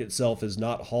network itself is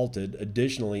not halted.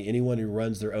 Additionally, anyone who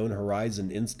runs their own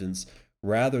Horizon instance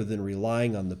rather than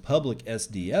relying on the public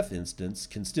SDF instance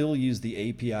can still use the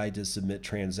API to submit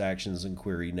transactions and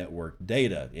query network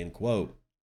data, end quote.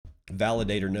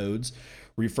 Validator nodes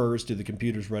refers to the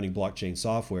computers running blockchain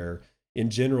software.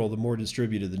 In general, the more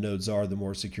distributed the nodes are, the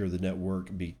more secure the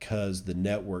network, because the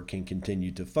network can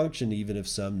continue to function even if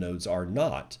some nodes are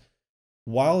not.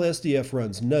 While SDF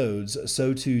runs nodes,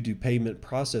 so too do payment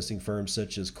processing firms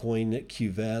such as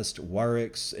CoinQvest,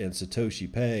 Warix, and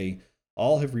Satoshi Pay.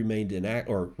 All have remained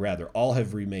all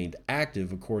have remained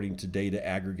active according to data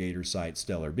aggregator site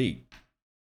Stellarbeat.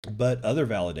 But other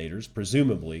validators,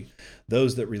 presumably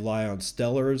those that rely on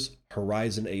Stellar's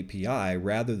Horizon API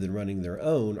rather than running their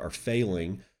own, are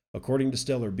failing. According to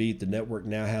Stellarbeat, the network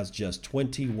now has just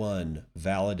 21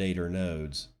 validator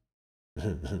nodes.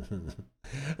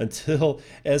 Until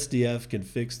SDF can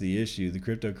fix the issue, the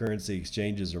cryptocurrency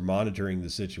exchanges are monitoring the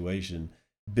situation.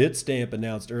 Bitstamp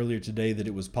announced earlier today that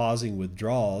it was pausing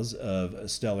withdrawals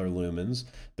of Stellar Lumens,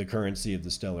 the currency of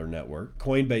the Stellar network.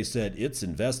 Coinbase said it's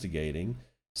investigating.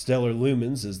 Stellar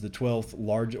Lumens is the 12th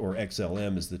large, or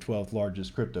XLM is the 12th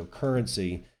largest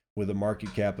cryptocurrency with a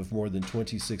market cap of more than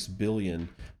 26 billion.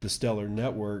 The Stellar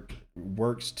network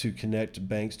works to connect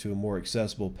banks to a more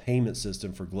accessible payment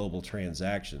system for global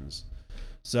transactions.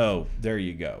 So there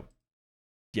you go.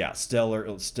 Yeah,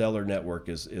 Stellar network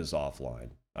is offline.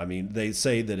 I mean, they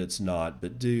say that it's not,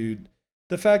 but dude,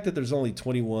 the fact that there's only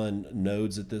 21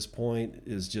 nodes at this point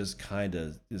is just kind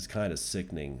of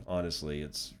sickening. Honestly,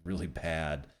 it's really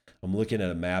bad. I'm looking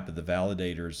at a map of the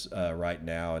validators right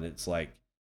now, and it's like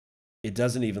it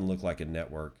doesn't even look like a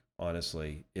network.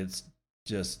 Honestly, it's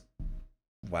just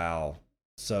wow.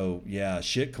 So yeah,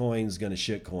 shitcoin's gonna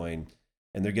shitcoin,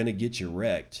 and they're gonna get you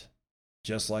wrecked,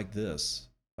 just like this.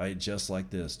 Right, just like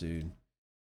this, dude.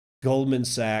 Goldman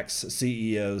Sachs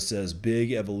CEO says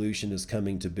big evolution is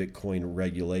coming to Bitcoin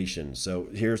regulation. So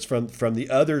here's from the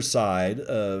other side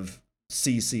of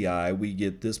CCI, we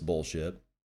get this bullshit.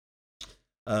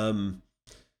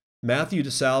 Matthew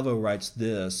DeSalvo writes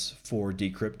this for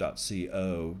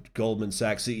Decrypt.co. Goldman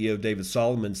Sachs CEO David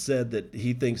Solomon said that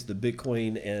he thinks the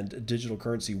Bitcoin and digital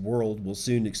currency world will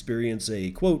soon experience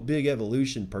a, quote, big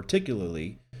evolution,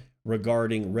 particularly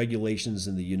regarding regulations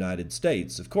in the United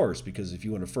States. Of course, because if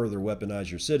you want to further weaponize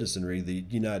your citizenry, the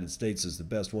United States is the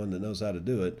best one that knows how to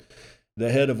do it.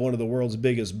 The head of one of the world's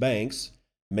biggest banks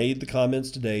made the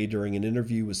comments today during an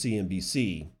interview with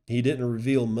CNBC. He didn't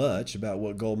reveal much about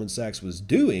what Goldman Sachs was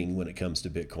doing when it comes to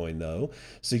Bitcoin, though,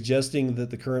 suggesting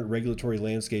that the current regulatory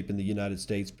landscape in the United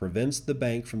States prevents the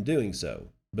bank from doing so.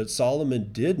 But Solomon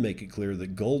did make it clear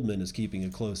that Goldman is keeping a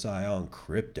close eye on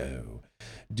crypto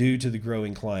due to the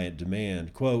growing client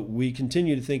demand. Quote, we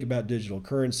continue to think about digital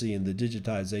currency and the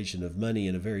digitization of money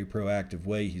in a very proactive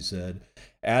way, he said,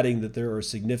 adding that there are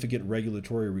significant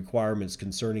regulatory requirements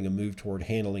concerning a move toward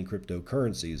handling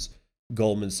cryptocurrencies.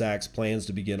 Goldman Sachs plans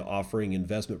to begin offering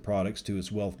investment products to its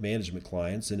wealth management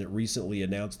clients, and it recently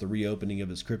announced the reopening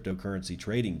of its cryptocurrency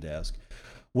trading desk.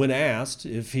 When asked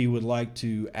if he would like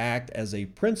to act as a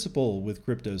principal with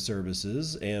crypto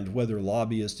services and whether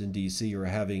lobbyists in DC are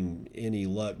having any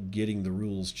luck getting the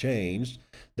rules changed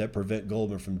that prevent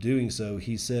Goldman from doing so,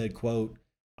 he said, quote,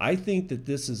 I think that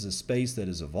this is a space that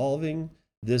is evolving.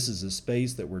 This is a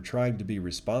space that we're trying to be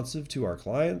responsive to our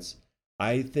clients.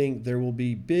 I think there will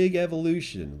be big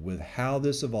evolution with how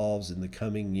this evolves in the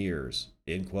coming years,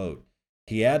 end quote.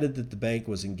 He added that the bank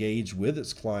was engaged with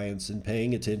its clients in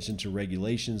paying attention to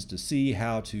regulations to see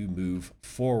how to move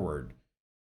forward.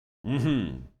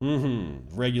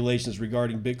 Regulations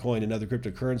regarding Bitcoin and other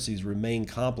cryptocurrencies remain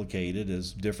complicated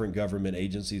as different government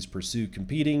agencies pursue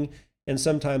competing and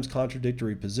sometimes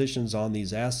contradictory positions on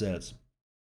these assets.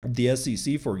 The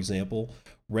SEC, for example,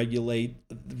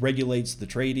 regulates the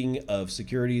trading of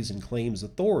Securities and Claims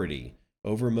Authority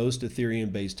over most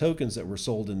Ethereum-based tokens that were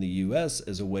sold in the U.S.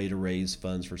 as a way to raise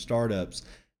funds for startups.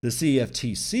 The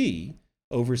CFTC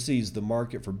oversees the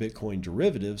market for Bitcoin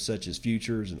derivatives such as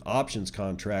futures and options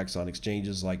contracts on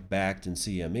exchanges like Bakkt and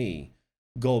CME.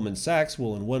 Goldman Sachs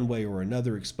will in one way or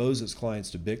another expose its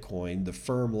clients to Bitcoin. The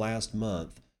firm last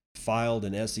month filed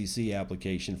an SEC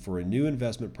application for a new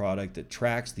investment product that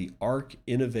tracks the ARK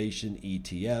Innovation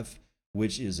ETF,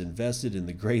 which is invested in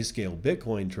the Grayscale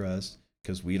Bitcoin Trust,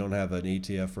 because we don't have an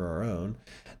ETF for our own.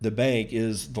 The bank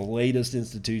is the latest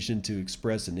institution to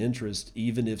express an interest,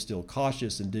 even if still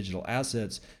cautious in digital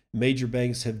assets. Major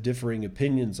banks have differing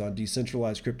opinions on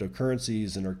decentralized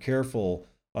cryptocurrencies and are careful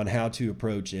on how to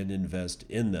approach and invest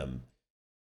in them.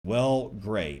 Well,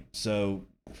 great. So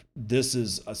this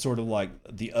is a sort of like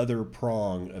the other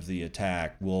prong of the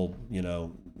attack. Well,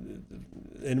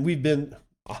 and we've been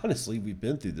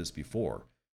through this before.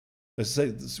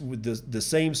 The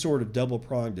same sort of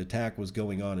double-pronged attack was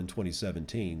going on in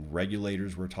 2017.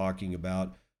 Regulators were talking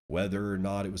about whether or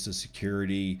not it was a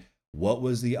security. What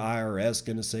was the IRS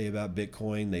going to say about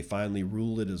Bitcoin? They finally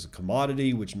ruled it as a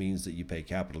commodity, which means that you pay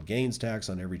capital gains tax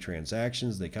on every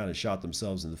transaction. They kind of shot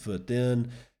themselves in the foot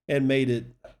then and made it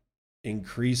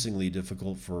increasingly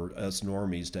difficult for us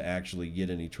normies to actually get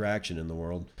any traction in the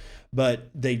world. But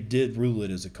they did rule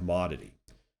it as a commodity.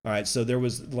 All right, so there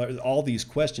was all these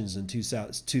questions in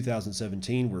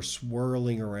 2017 were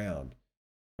swirling around,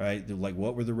 right? They're like,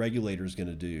 what were the regulators going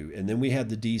to do? And then we had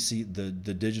the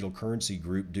digital currency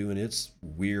group doing its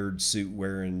weird suit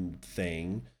wearing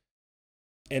thing,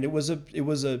 and it was a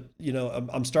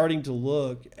I'm starting to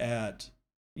look at,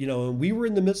 and we were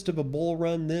in the midst of a bull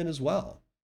run then as well.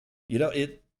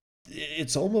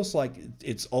 It's almost like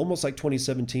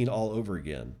 2017 all over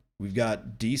again. We've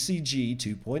got DCG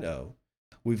 2.0.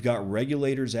 We've got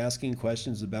regulators asking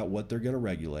questions about what they're going to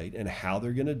regulate and how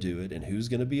they're going to do it and who's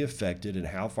going to be affected and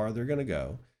how far they're going to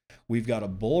go. We've got a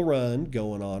bull run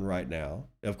going on right now.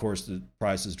 Of course, the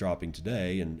price is dropping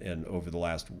today, and over the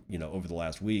last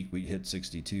week we hit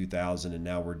 62,000, and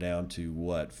now we're down to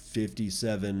what,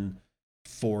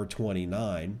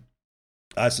 57,429.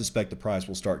 I suspect the price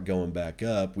will start going back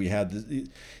up. We had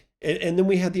and then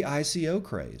we had the ICO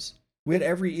craze. We had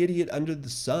every idiot under the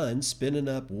sun spinning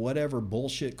up whatever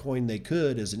bullshit coin they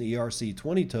could as an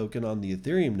ERC20 token on the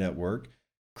Ethereum network.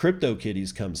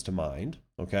 CryptoKitties comes to mind,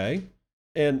 okay?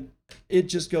 And it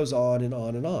just goes on and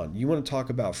on and on. You want to talk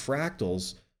about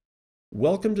fractals?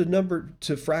 Welcome to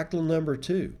fractal number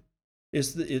 2.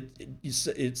 It's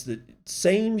the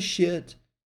same shit,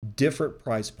 different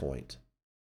price point.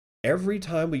 Every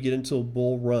time we get into a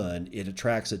bull run, it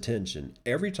attracts attention.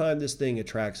 Every time this thing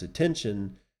attracts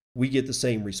attention, we get the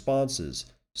same responses.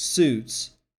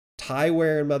 Suits,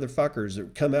 tie-wearing motherfuckers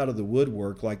that come out of the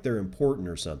woodwork like they're important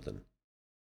or something.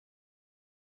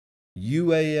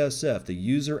 UASF, the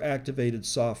user-activated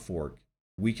soft fork.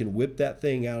 We can whip that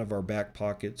thing out of our back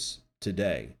pockets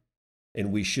today,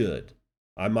 and we should.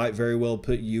 I might very well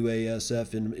put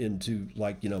UASF into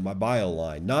my bio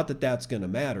line. Not that that's going to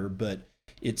matter, but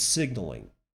it's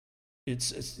signaling.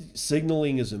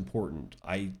 Signaling is important.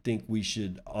 I think we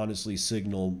should honestly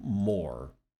signal more.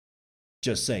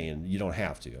 Just saying, you don't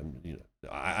have to.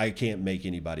 I can't make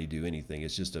anybody do anything.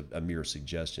 It's just a mere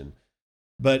suggestion.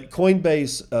 But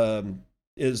Coinbase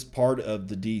is part of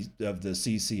the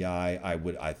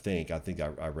CCI. I think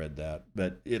I read that.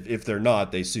 But if they're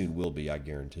not, they soon will be. I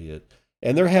guarantee it.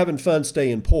 And they're having fun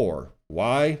staying poor.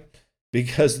 Why?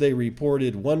 Because they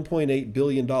reported $1.8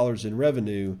 billion in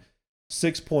revenue,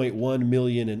 6.1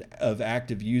 million of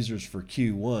active users for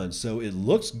Q1. So it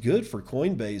looks good for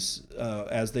Coinbase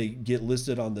as they get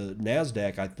listed on the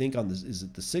NASDAQ. I think is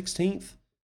it the 16th?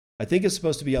 I think it's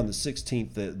supposed to be on the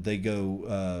 16th that they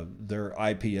go, their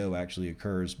IPO actually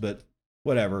occurs, but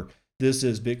whatever. This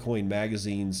is Bitcoin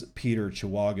Magazine's Peter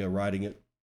Chihuahua writing it.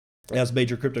 As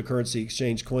major cryptocurrency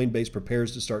exchange Coinbase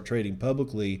prepares to start trading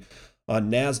publicly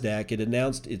on NASDAQ, it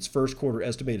announced its first quarter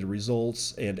estimated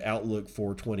results and outlook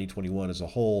for 2021 as a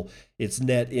whole. Its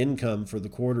net income for the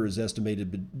quarter is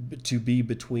estimated to be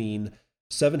between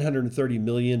 $730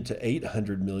 million to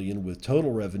 $800 million, with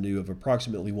total revenue of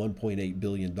approximately $1.8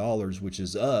 billion, which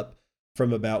is up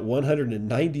from about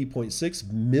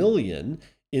 $190.6 million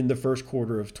in the first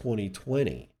quarter of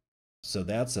 2020. So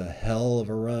that's a hell of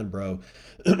a run, bro.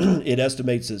 It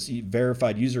estimates its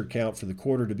verified user count for the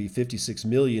quarter to be 56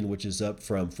 million, which is up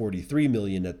from 43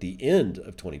 million at the end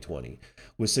of 2020.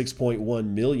 With 6.1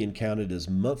 million counted as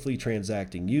monthly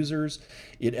transacting users,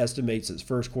 it estimates its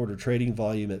first quarter trading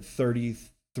volume at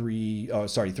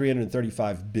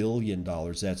 $335 billion.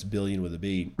 That's billion with a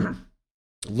B.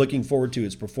 Looking forward to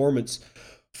its performance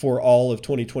for all of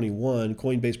 2021,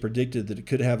 Coinbase predicted that it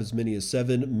could have as many as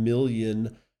 7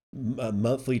 million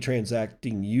monthly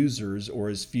transacting users, or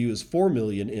as few as 4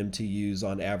 million MTUs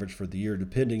on average for the year,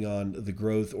 depending on the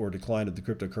growth or decline of the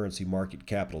cryptocurrency market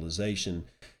capitalization.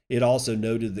 It also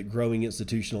noted that growing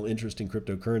institutional interest in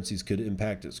cryptocurrencies could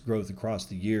impact its growth across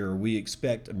the year. We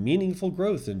expect meaningful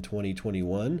growth in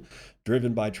 2021,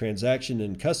 driven by transaction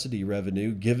and custody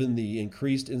revenue, given the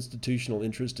increased institutional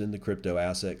interest in the crypto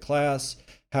asset class.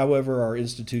 However, our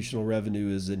institutional revenue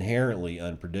is inherently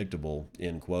unpredictable,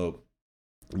 end quote.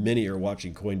 Many are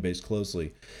watching Coinbase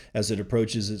closely as it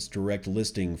approaches its direct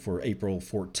listing for April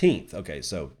 14th. Okay,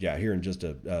 so yeah, here in just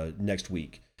next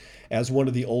week. As one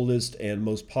of the oldest and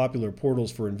most popular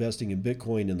portals for investing in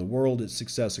Bitcoin in the world, its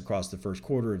success across the first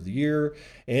quarter of the year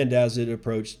and as it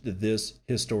approached this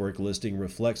historic listing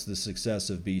reflects the success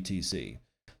of BTC.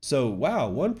 So,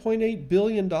 wow, $1.8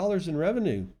 billion in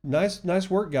revenue. Nice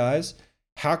work, guys.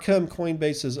 How come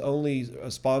Coinbase is only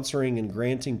sponsoring and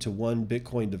granting to one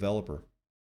Bitcoin developer?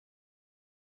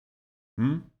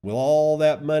 With all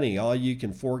that money, all you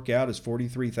can fork out is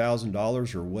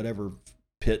 $43,000 or whatever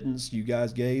pittance you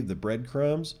guys gave, the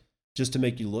breadcrumbs, just to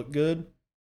make you look good?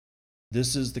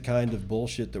 This is the kind of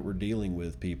bullshit that we're dealing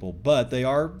with, people. But they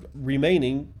are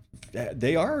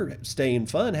staying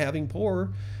fun, having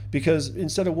poor, because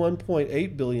instead of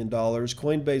 $1.8 billion,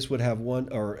 Coinbase would have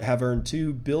earned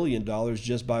 $2 billion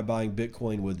just by buying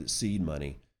Bitcoin with its seed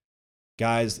money.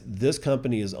 Guys, this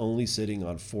company is only sitting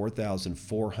on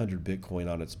 4,400 Bitcoin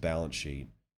on its balance sheet.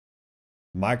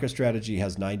 MicroStrategy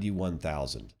has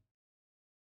 91,000.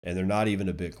 And they're not even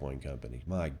a Bitcoin company.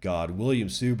 My God. William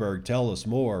Suberg, tell us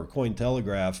more.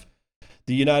 Cointelegraph.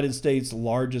 The United States'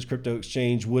 largest crypto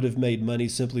exchange would have made money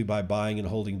simply by buying and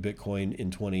holding Bitcoin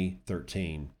in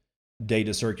 2013.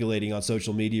 Data circulating on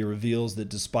social media reveals that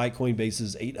despite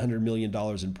Coinbase's $800 million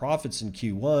in profits in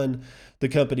Q1, the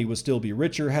company would still be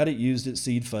richer had it used its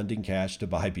seed funding cash to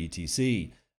buy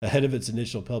BTC. Ahead of its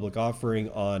initial public offering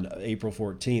on April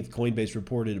 14th, Coinbase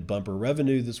reported bumper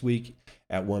revenue this week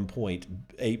at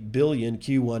 $1.8 billion.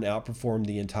 Q1 outperformed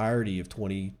the entirety of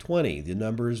 2020. The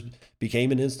numbers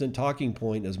became an instant talking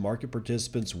point as market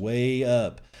participants weigh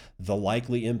up the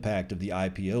likely impact of the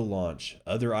IPO launch.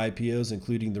 Other IPOs,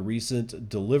 including the recent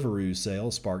Deliveroo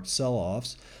sale, sparked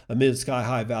sell-offs. Amid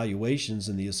sky-high valuations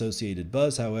and the associated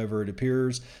buzz, however, it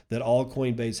appears that all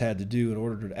Coinbase had to do in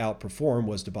order to outperform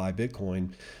was to buy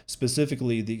Bitcoin.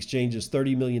 Specifically, the exchange's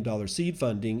 $30 million seed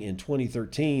funding in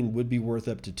 2013 would be worth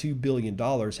up to $2 billion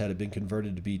had it been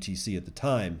converted to BTC at the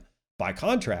time. By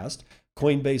contrast,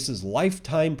 Coinbase's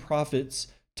lifetime profits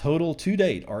total to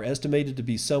date are estimated to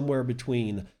be somewhere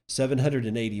between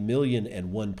 $780 million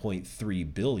and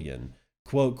 $1.3 billion.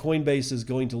 Quote, Coinbase is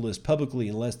going to list publicly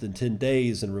in less than 10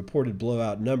 days and reported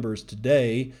blowout numbers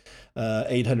today,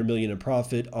 $800 million in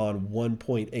profit on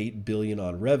 $1.8 billion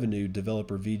on revenue.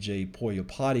 Developer Vijay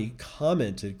Poyapati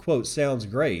commented, quote, sounds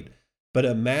great, but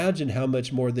imagine how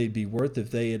much more they'd be worth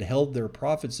if they had held their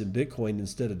profits in Bitcoin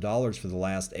instead of dollars for the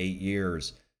last 8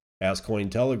 years. As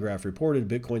Cointelegraph reported,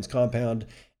 Bitcoin's compound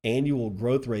annual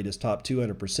growth rate has topped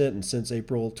 200%, and since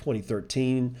April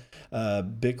 2013,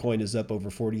 Bitcoin is up over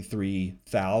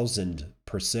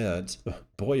 43,000%.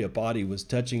 Boyapati was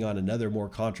touching on another more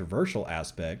controversial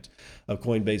aspect of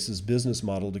Coinbase's business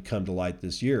model to come to light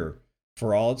this year.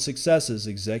 For all its successes,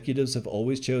 executives have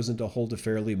always chosen to hold a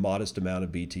fairly modest amount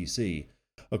of BTC.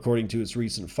 According to its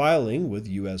recent filing with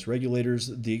U.S. regulators,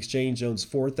 the exchange owns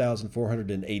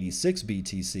 4,486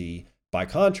 BTC. By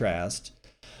contrast,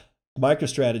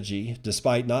 MicroStrategy,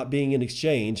 despite not being an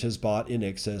exchange, has bought in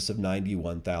excess of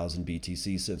 91,000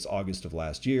 BTC since August of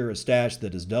last year, a stash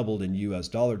that has doubled in U.S.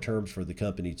 dollar terms for the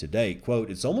company to date. Quote,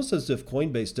 it's almost as if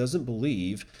Coinbase doesn't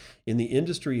believe in the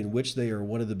industry in which they are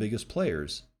one of the biggest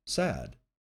players. Sad,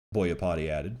 Boyapati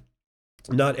added.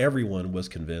 Not everyone was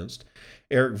convinced.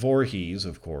 Eric Voorhees,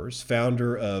 of course,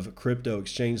 founder of crypto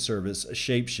exchange service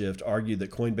Shapeshift, argued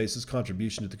that Coinbase's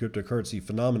contribution to the cryptocurrency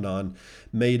phenomenon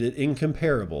made it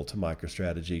incomparable to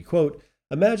MicroStrategy. Quote,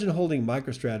 imagine holding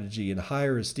MicroStrategy in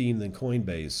higher esteem than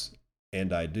Coinbase,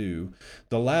 and I do.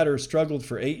 The latter struggled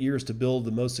for 8 years to build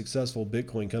the most successful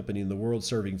Bitcoin company in the world,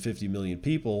 serving 50 million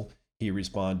people. He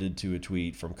responded to a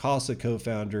tweet from Casa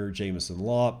co-founder Jameson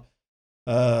Lopp.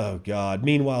 Oh, God.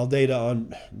 Meanwhile, data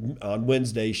on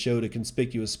Wednesday showed a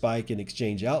conspicuous spike in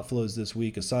exchange outflows this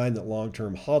week, a sign that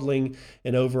long-term hodling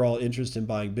and overall interest in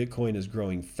buying Bitcoin is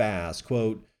growing fast.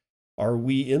 Quote, are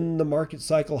we in the market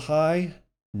cycle high?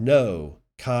 No.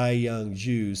 Kai-Young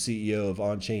Zhu, CEO of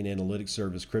on-chain analytics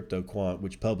service CryptoQuant,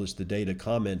 which published the data,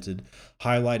 commented,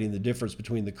 highlighting the difference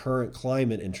between the current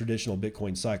climate and traditional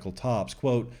Bitcoin cycle tops.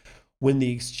 Quote, when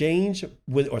the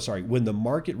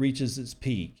market reaches its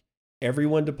peak,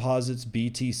 everyone deposits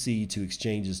BTC to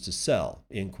exchanges to sell,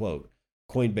 end quote.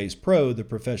 Coinbase Pro, the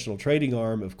professional trading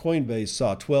arm of Coinbase,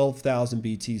 saw 12,000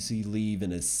 BTC leave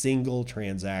in a single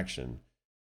transaction.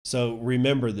 So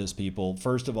remember this, people.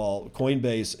 First of all,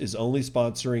 Coinbase is only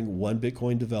sponsoring one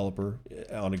Bitcoin developer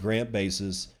on a grant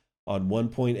basis on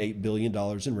 $1.8 billion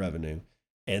in revenue,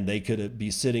 and they could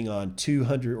be sitting on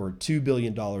 $2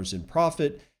 billion in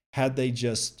profit had they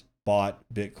just bought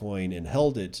Bitcoin and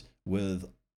held it with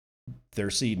their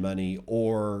seed money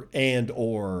or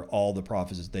all the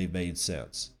profits that they've made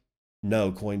since.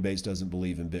 No, Coinbase doesn't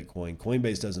believe in Bitcoin.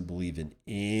 Coinbase doesn't believe in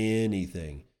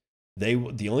anything.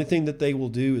 The only thing that they will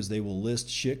do is they will list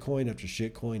shitcoin after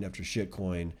shitcoin after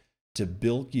shitcoin to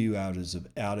bilk you out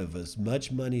of as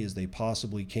much money as they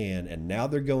possibly can. And now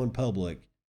they're going public.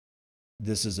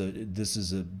 This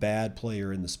is a bad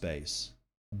player in the space.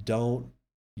 Don't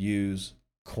use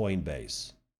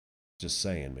Coinbase. Just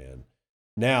saying, man.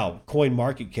 Now,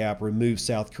 CoinMarketCap removed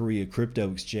South Korea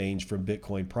crypto exchange from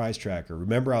Bitcoin price tracker.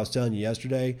 Remember I was telling you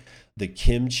yesterday, the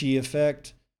kimchi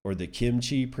effect or the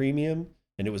kimchi premium,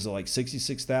 and it was like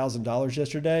 $66,000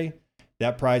 yesterday.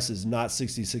 That price is not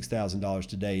 $66,000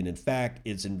 today, and in fact,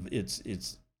 it's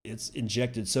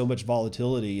injected so much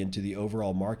volatility into the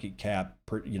overall market cap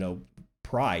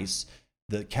price,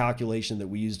 the calculation that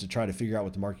we use to try to figure out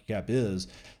what the market cap is,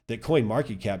 that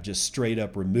CoinMarketCap just straight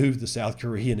up removed the South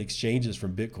Korean exchanges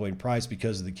from Bitcoin price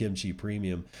because of the kimchi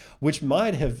premium, which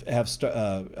might have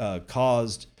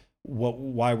caused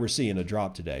why we're seeing a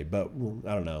drop today. But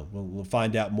I don't know. We'll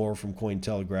find out more from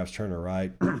Cointelegraph's Turner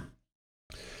Wright.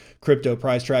 Crypto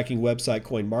price tracking website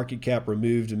CoinMarketCap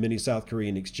removed many South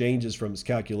Korean exchanges from its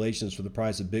calculations for the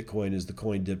price of Bitcoin as the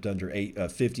coin dipped under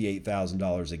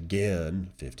 $58,000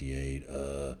 again. 58.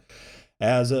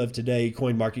 As of today,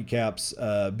 CoinMarketCap's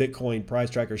Bitcoin price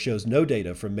tracker shows no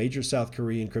data from major South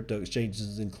Korean crypto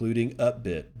exchanges, including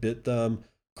Upbit, BitThumb,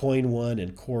 CoinOne,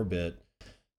 and Corebit.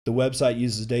 The website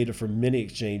uses data from many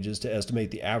exchanges to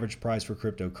estimate the average price for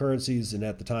cryptocurrencies, and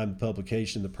at the time of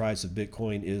publication, the price of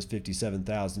Bitcoin is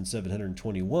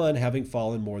 $57,721, having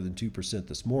fallen more than 2%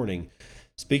 this morning.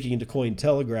 Speaking to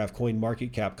Cointelegraph,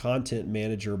 CoinMarketCap content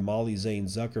manager Molly Zane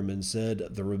Zuckerman said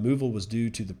the removal was due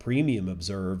to the premium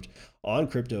observed on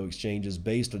crypto exchanges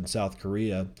based in South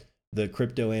Korea. The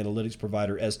crypto analytics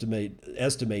provider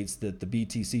estimates that the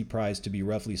BTC price to be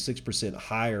roughly 6%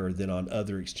 higher than on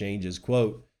other exchanges.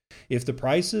 Quote, "If the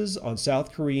prices on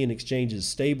South Korean exchanges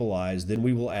stabilize, then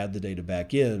we will add the data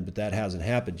back in, but that hasn't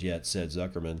happened yet," said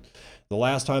Zuckerman. The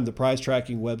last time the price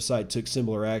tracking website took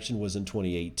similar action was in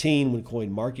 2018 when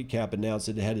CoinMarketCap announced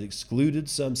it had excluded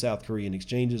some South Korean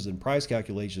exchanges and price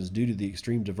calculations due to the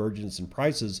extreme divergence in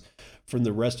prices from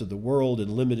the rest of the world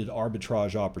and limited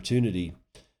arbitrage opportunity.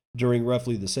 During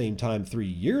roughly the same time 3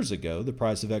 years ago, the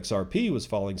price of XRP was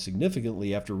falling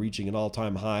significantly after reaching an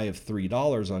all-time high of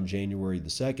 $3 on January the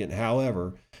 2nd.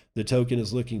 However, the token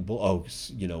is looking oh,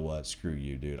 you know what? Screw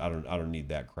you, dude. I don't need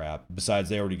that crap. Besides,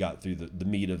 they already got through the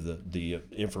meat of the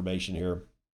information here.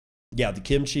 Yeah, the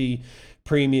kimchi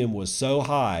premium was so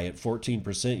high at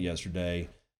 14% yesterday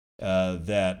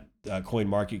that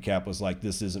CoinMarketCap was like,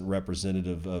 this isn't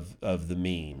representative of the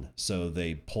mean. So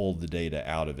they pulled the data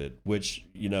out of it, which,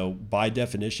 by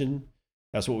definition,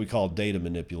 that's what we call data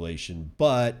manipulation.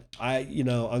 But I'm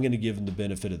going to give them the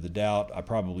benefit of the doubt. I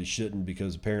probably shouldn't,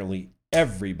 because apparently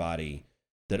everybody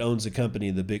that owns a company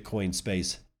in the Bitcoin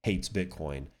space hates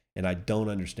Bitcoin. And I don't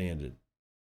understand it.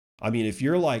 I mean, if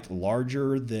you're like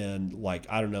larger than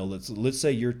I don't know, let's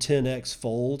say you're 10x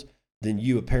fold, then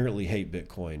you apparently hate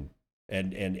Bitcoin.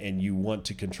 And you want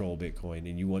to control Bitcoin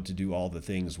and you want to do all the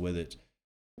things with it,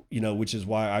 which is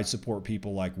why I support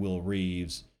people like Will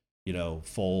Reeves,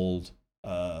 Fold,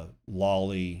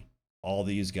 Lolly, all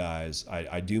these guys.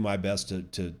 I do my best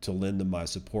to lend them my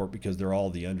support because they're all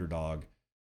the underdog.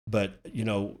 But,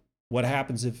 what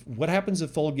happens if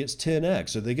Fold gets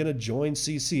 10x? Are they going to join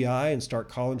CCI and start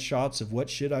calling shots of what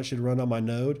shit I should run on my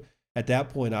node? At that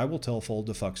point, I will tell Fold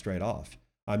to fuck straight off.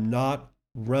 I'm not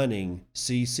running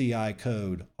CCI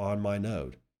code on my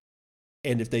node.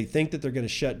 And if they think that they're going to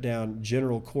shut down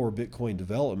general core Bitcoin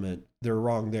development, they're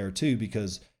wrong there too,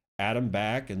 because Adam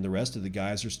Back and the rest of the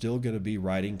guys are still going to be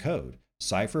writing code.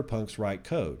 Cypherpunks write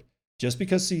code. Just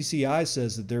because CCI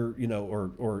says that they're,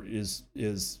 or is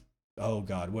oh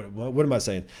God, what am I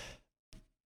saying?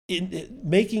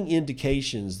 Making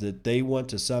indications that they want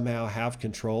to somehow have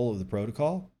control of the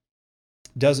protocol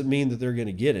doesn't mean that they're going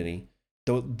to get any.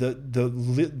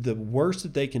 The worst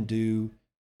that they can do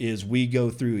is we go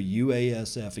through a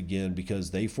UASF again because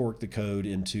they forked the code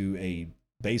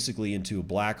basically into a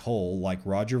black hole like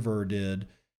Roger Ver did,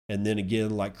 and then again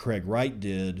like Craig Wright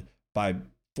did by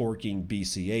forking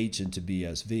BCH into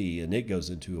BSV, and it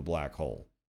goes into a black hole.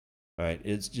 All right,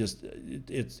 it's just I'm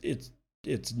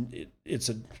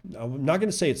not going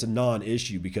to say it's a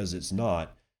non-issue because it's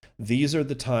not. These are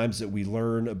the times that we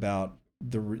learn about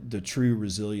the true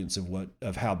resilience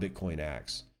of how Bitcoin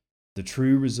acts. The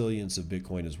true resilience of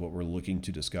Bitcoin is what we're looking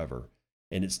to discover.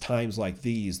 And it's times like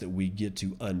these that we get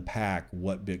to unpack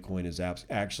what Bitcoin is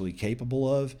actually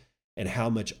capable of and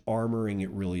how much armoring it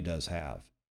really does have.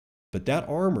 But that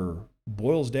armor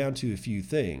boils down to a few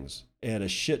things, and a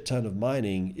shit ton of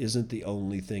mining isn't the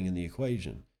only thing in the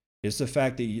equation. It's the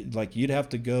fact that you'd have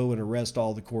to go and arrest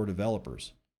all the core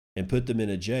developers and put them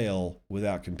in a jail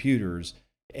without computers.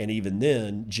 And even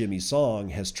then, Jimmy Song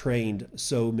has trained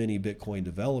so many Bitcoin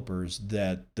developers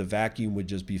that the vacuum would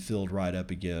just be filled right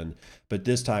up again. But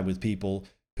this time with people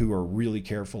who are really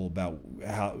careful about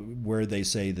where they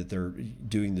say that they're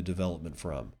doing the development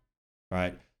from,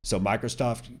 right? So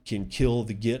Microsoft can kill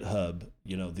the GitHub,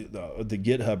 the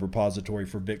GitHub repository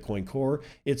for Bitcoin Core.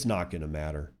 It's not going to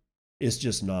matter. It's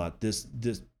just not.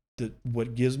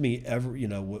 What gives me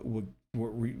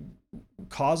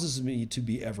causes me to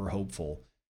be ever hopeful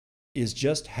is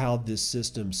just how this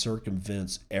system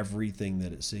circumvents everything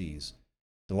that it sees.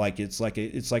 It's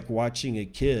like watching a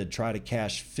kid try to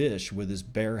catch fish with his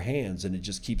bare hands, and it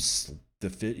just keeps the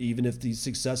fish. Even if he's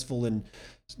successful in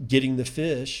getting the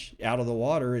fish out of the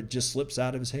water, it just slips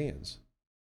out of his hands.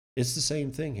 It's the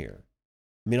same thing here.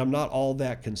 I mean, I'm not all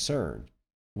that concerned.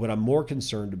 What I'm more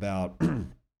concerned about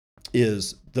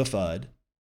is the FUD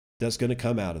that's going to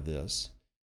come out of this.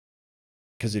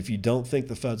 Because if you don't think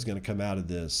the FUD's going to come out of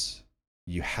this,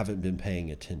 you haven't been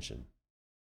paying attention,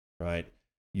 right?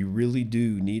 You really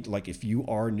do need, like, if you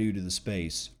are new to the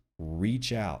space,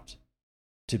 reach out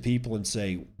to people and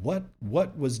say, what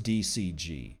was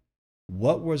DCG?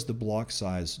 What was the block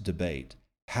size debate?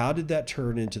 How did that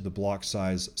turn into the block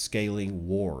size scaling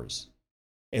wars?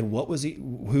 And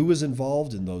who was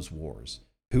involved in those wars?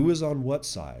 Who was on what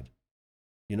side?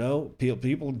 You know,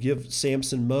 people give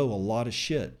Samson Moe a lot of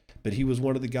shit, but he was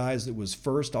one of the guys that was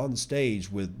first on stage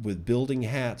with building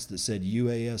hats that said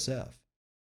UASF.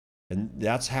 And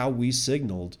that's how we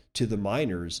signaled to the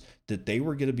miners that they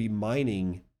were going to be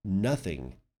mining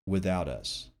nothing without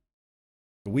us.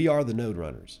 We are the node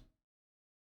runners.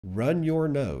 Run your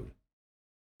node.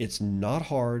 It's not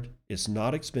hard. It's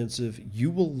not expensive.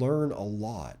 You will learn a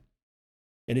lot.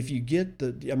 And if you get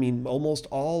almost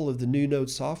all of the new node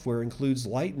software includes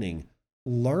Lightning.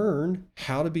 Learn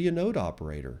how to be a node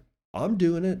operator. I'm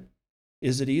doing it.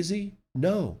 Is it easy?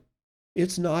 No,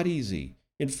 it's not easy.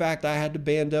 In fact, I had to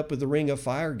band up with the Ring of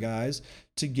Fire guys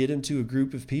to get into a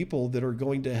group of people that are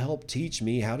going to help teach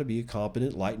me how to be a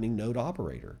competent Lightning node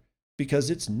operator, because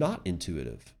it's not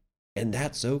intuitive, and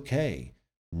that's okay.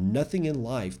 Nothing in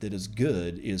life that is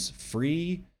good is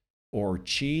free or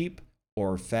cheap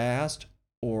or fast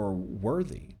or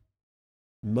worthy.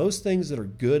 Most things that are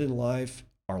good in life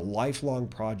are lifelong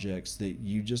projects that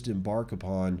you just embark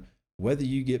upon, whether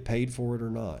you get paid for it or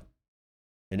not.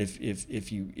 And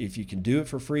if you can do it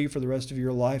for free for the rest of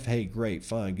your life, hey, great,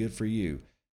 fine, good for you.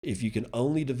 If you can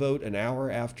only devote an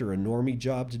hour after a normie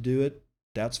job to do it,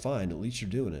 that's fine, at least you're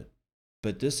doing it.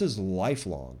 But this is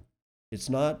lifelong. It's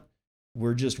not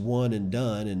we're just one and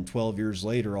done and 12 years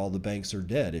later all the banks are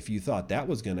dead. If you thought that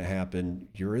was going to happen,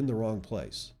 you're in the wrong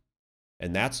place.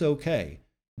 And that's okay.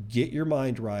 Get your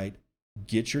mind right,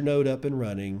 get your node up and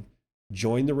running,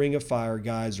 join the Ring of Fire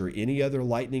guys or any other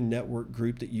Lightning Network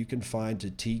group that you can find to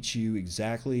teach you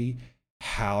exactly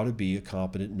how to be a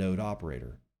competent node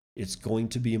operator. It's going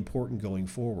to be important going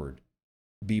forward.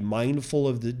 Be mindful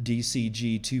of the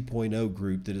DCG 2.0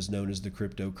 group that is known as the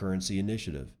Cryptocurrency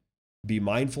Initiative. Be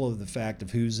mindful of the fact of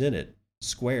who's in it.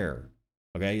 Square,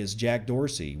 okay, is Jack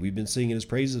Dorsey. We've been singing his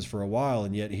praises for a while,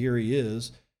 and yet here he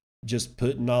is just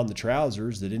putting on the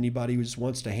trousers that anybody just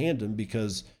wants to hand him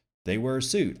because they wear a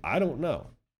suit. I don't know.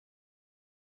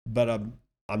 But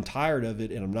I'm tired of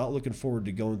it, and I'm not looking forward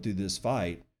to going through this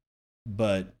fight,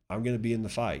 but I'm going to be in the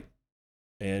fight.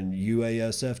 And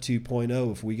UASF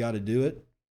 2.0, if we got to do it,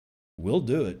 we'll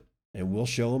do it, and we'll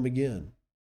show them again.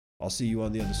 I'll see you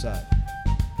on the other side.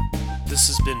 This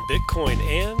has been Bitcoin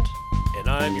and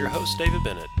I'm your host, David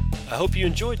Bennett. I hope you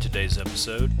enjoyed today's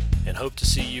episode and hope to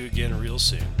see you again real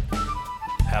soon.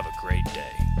 Have a great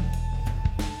day.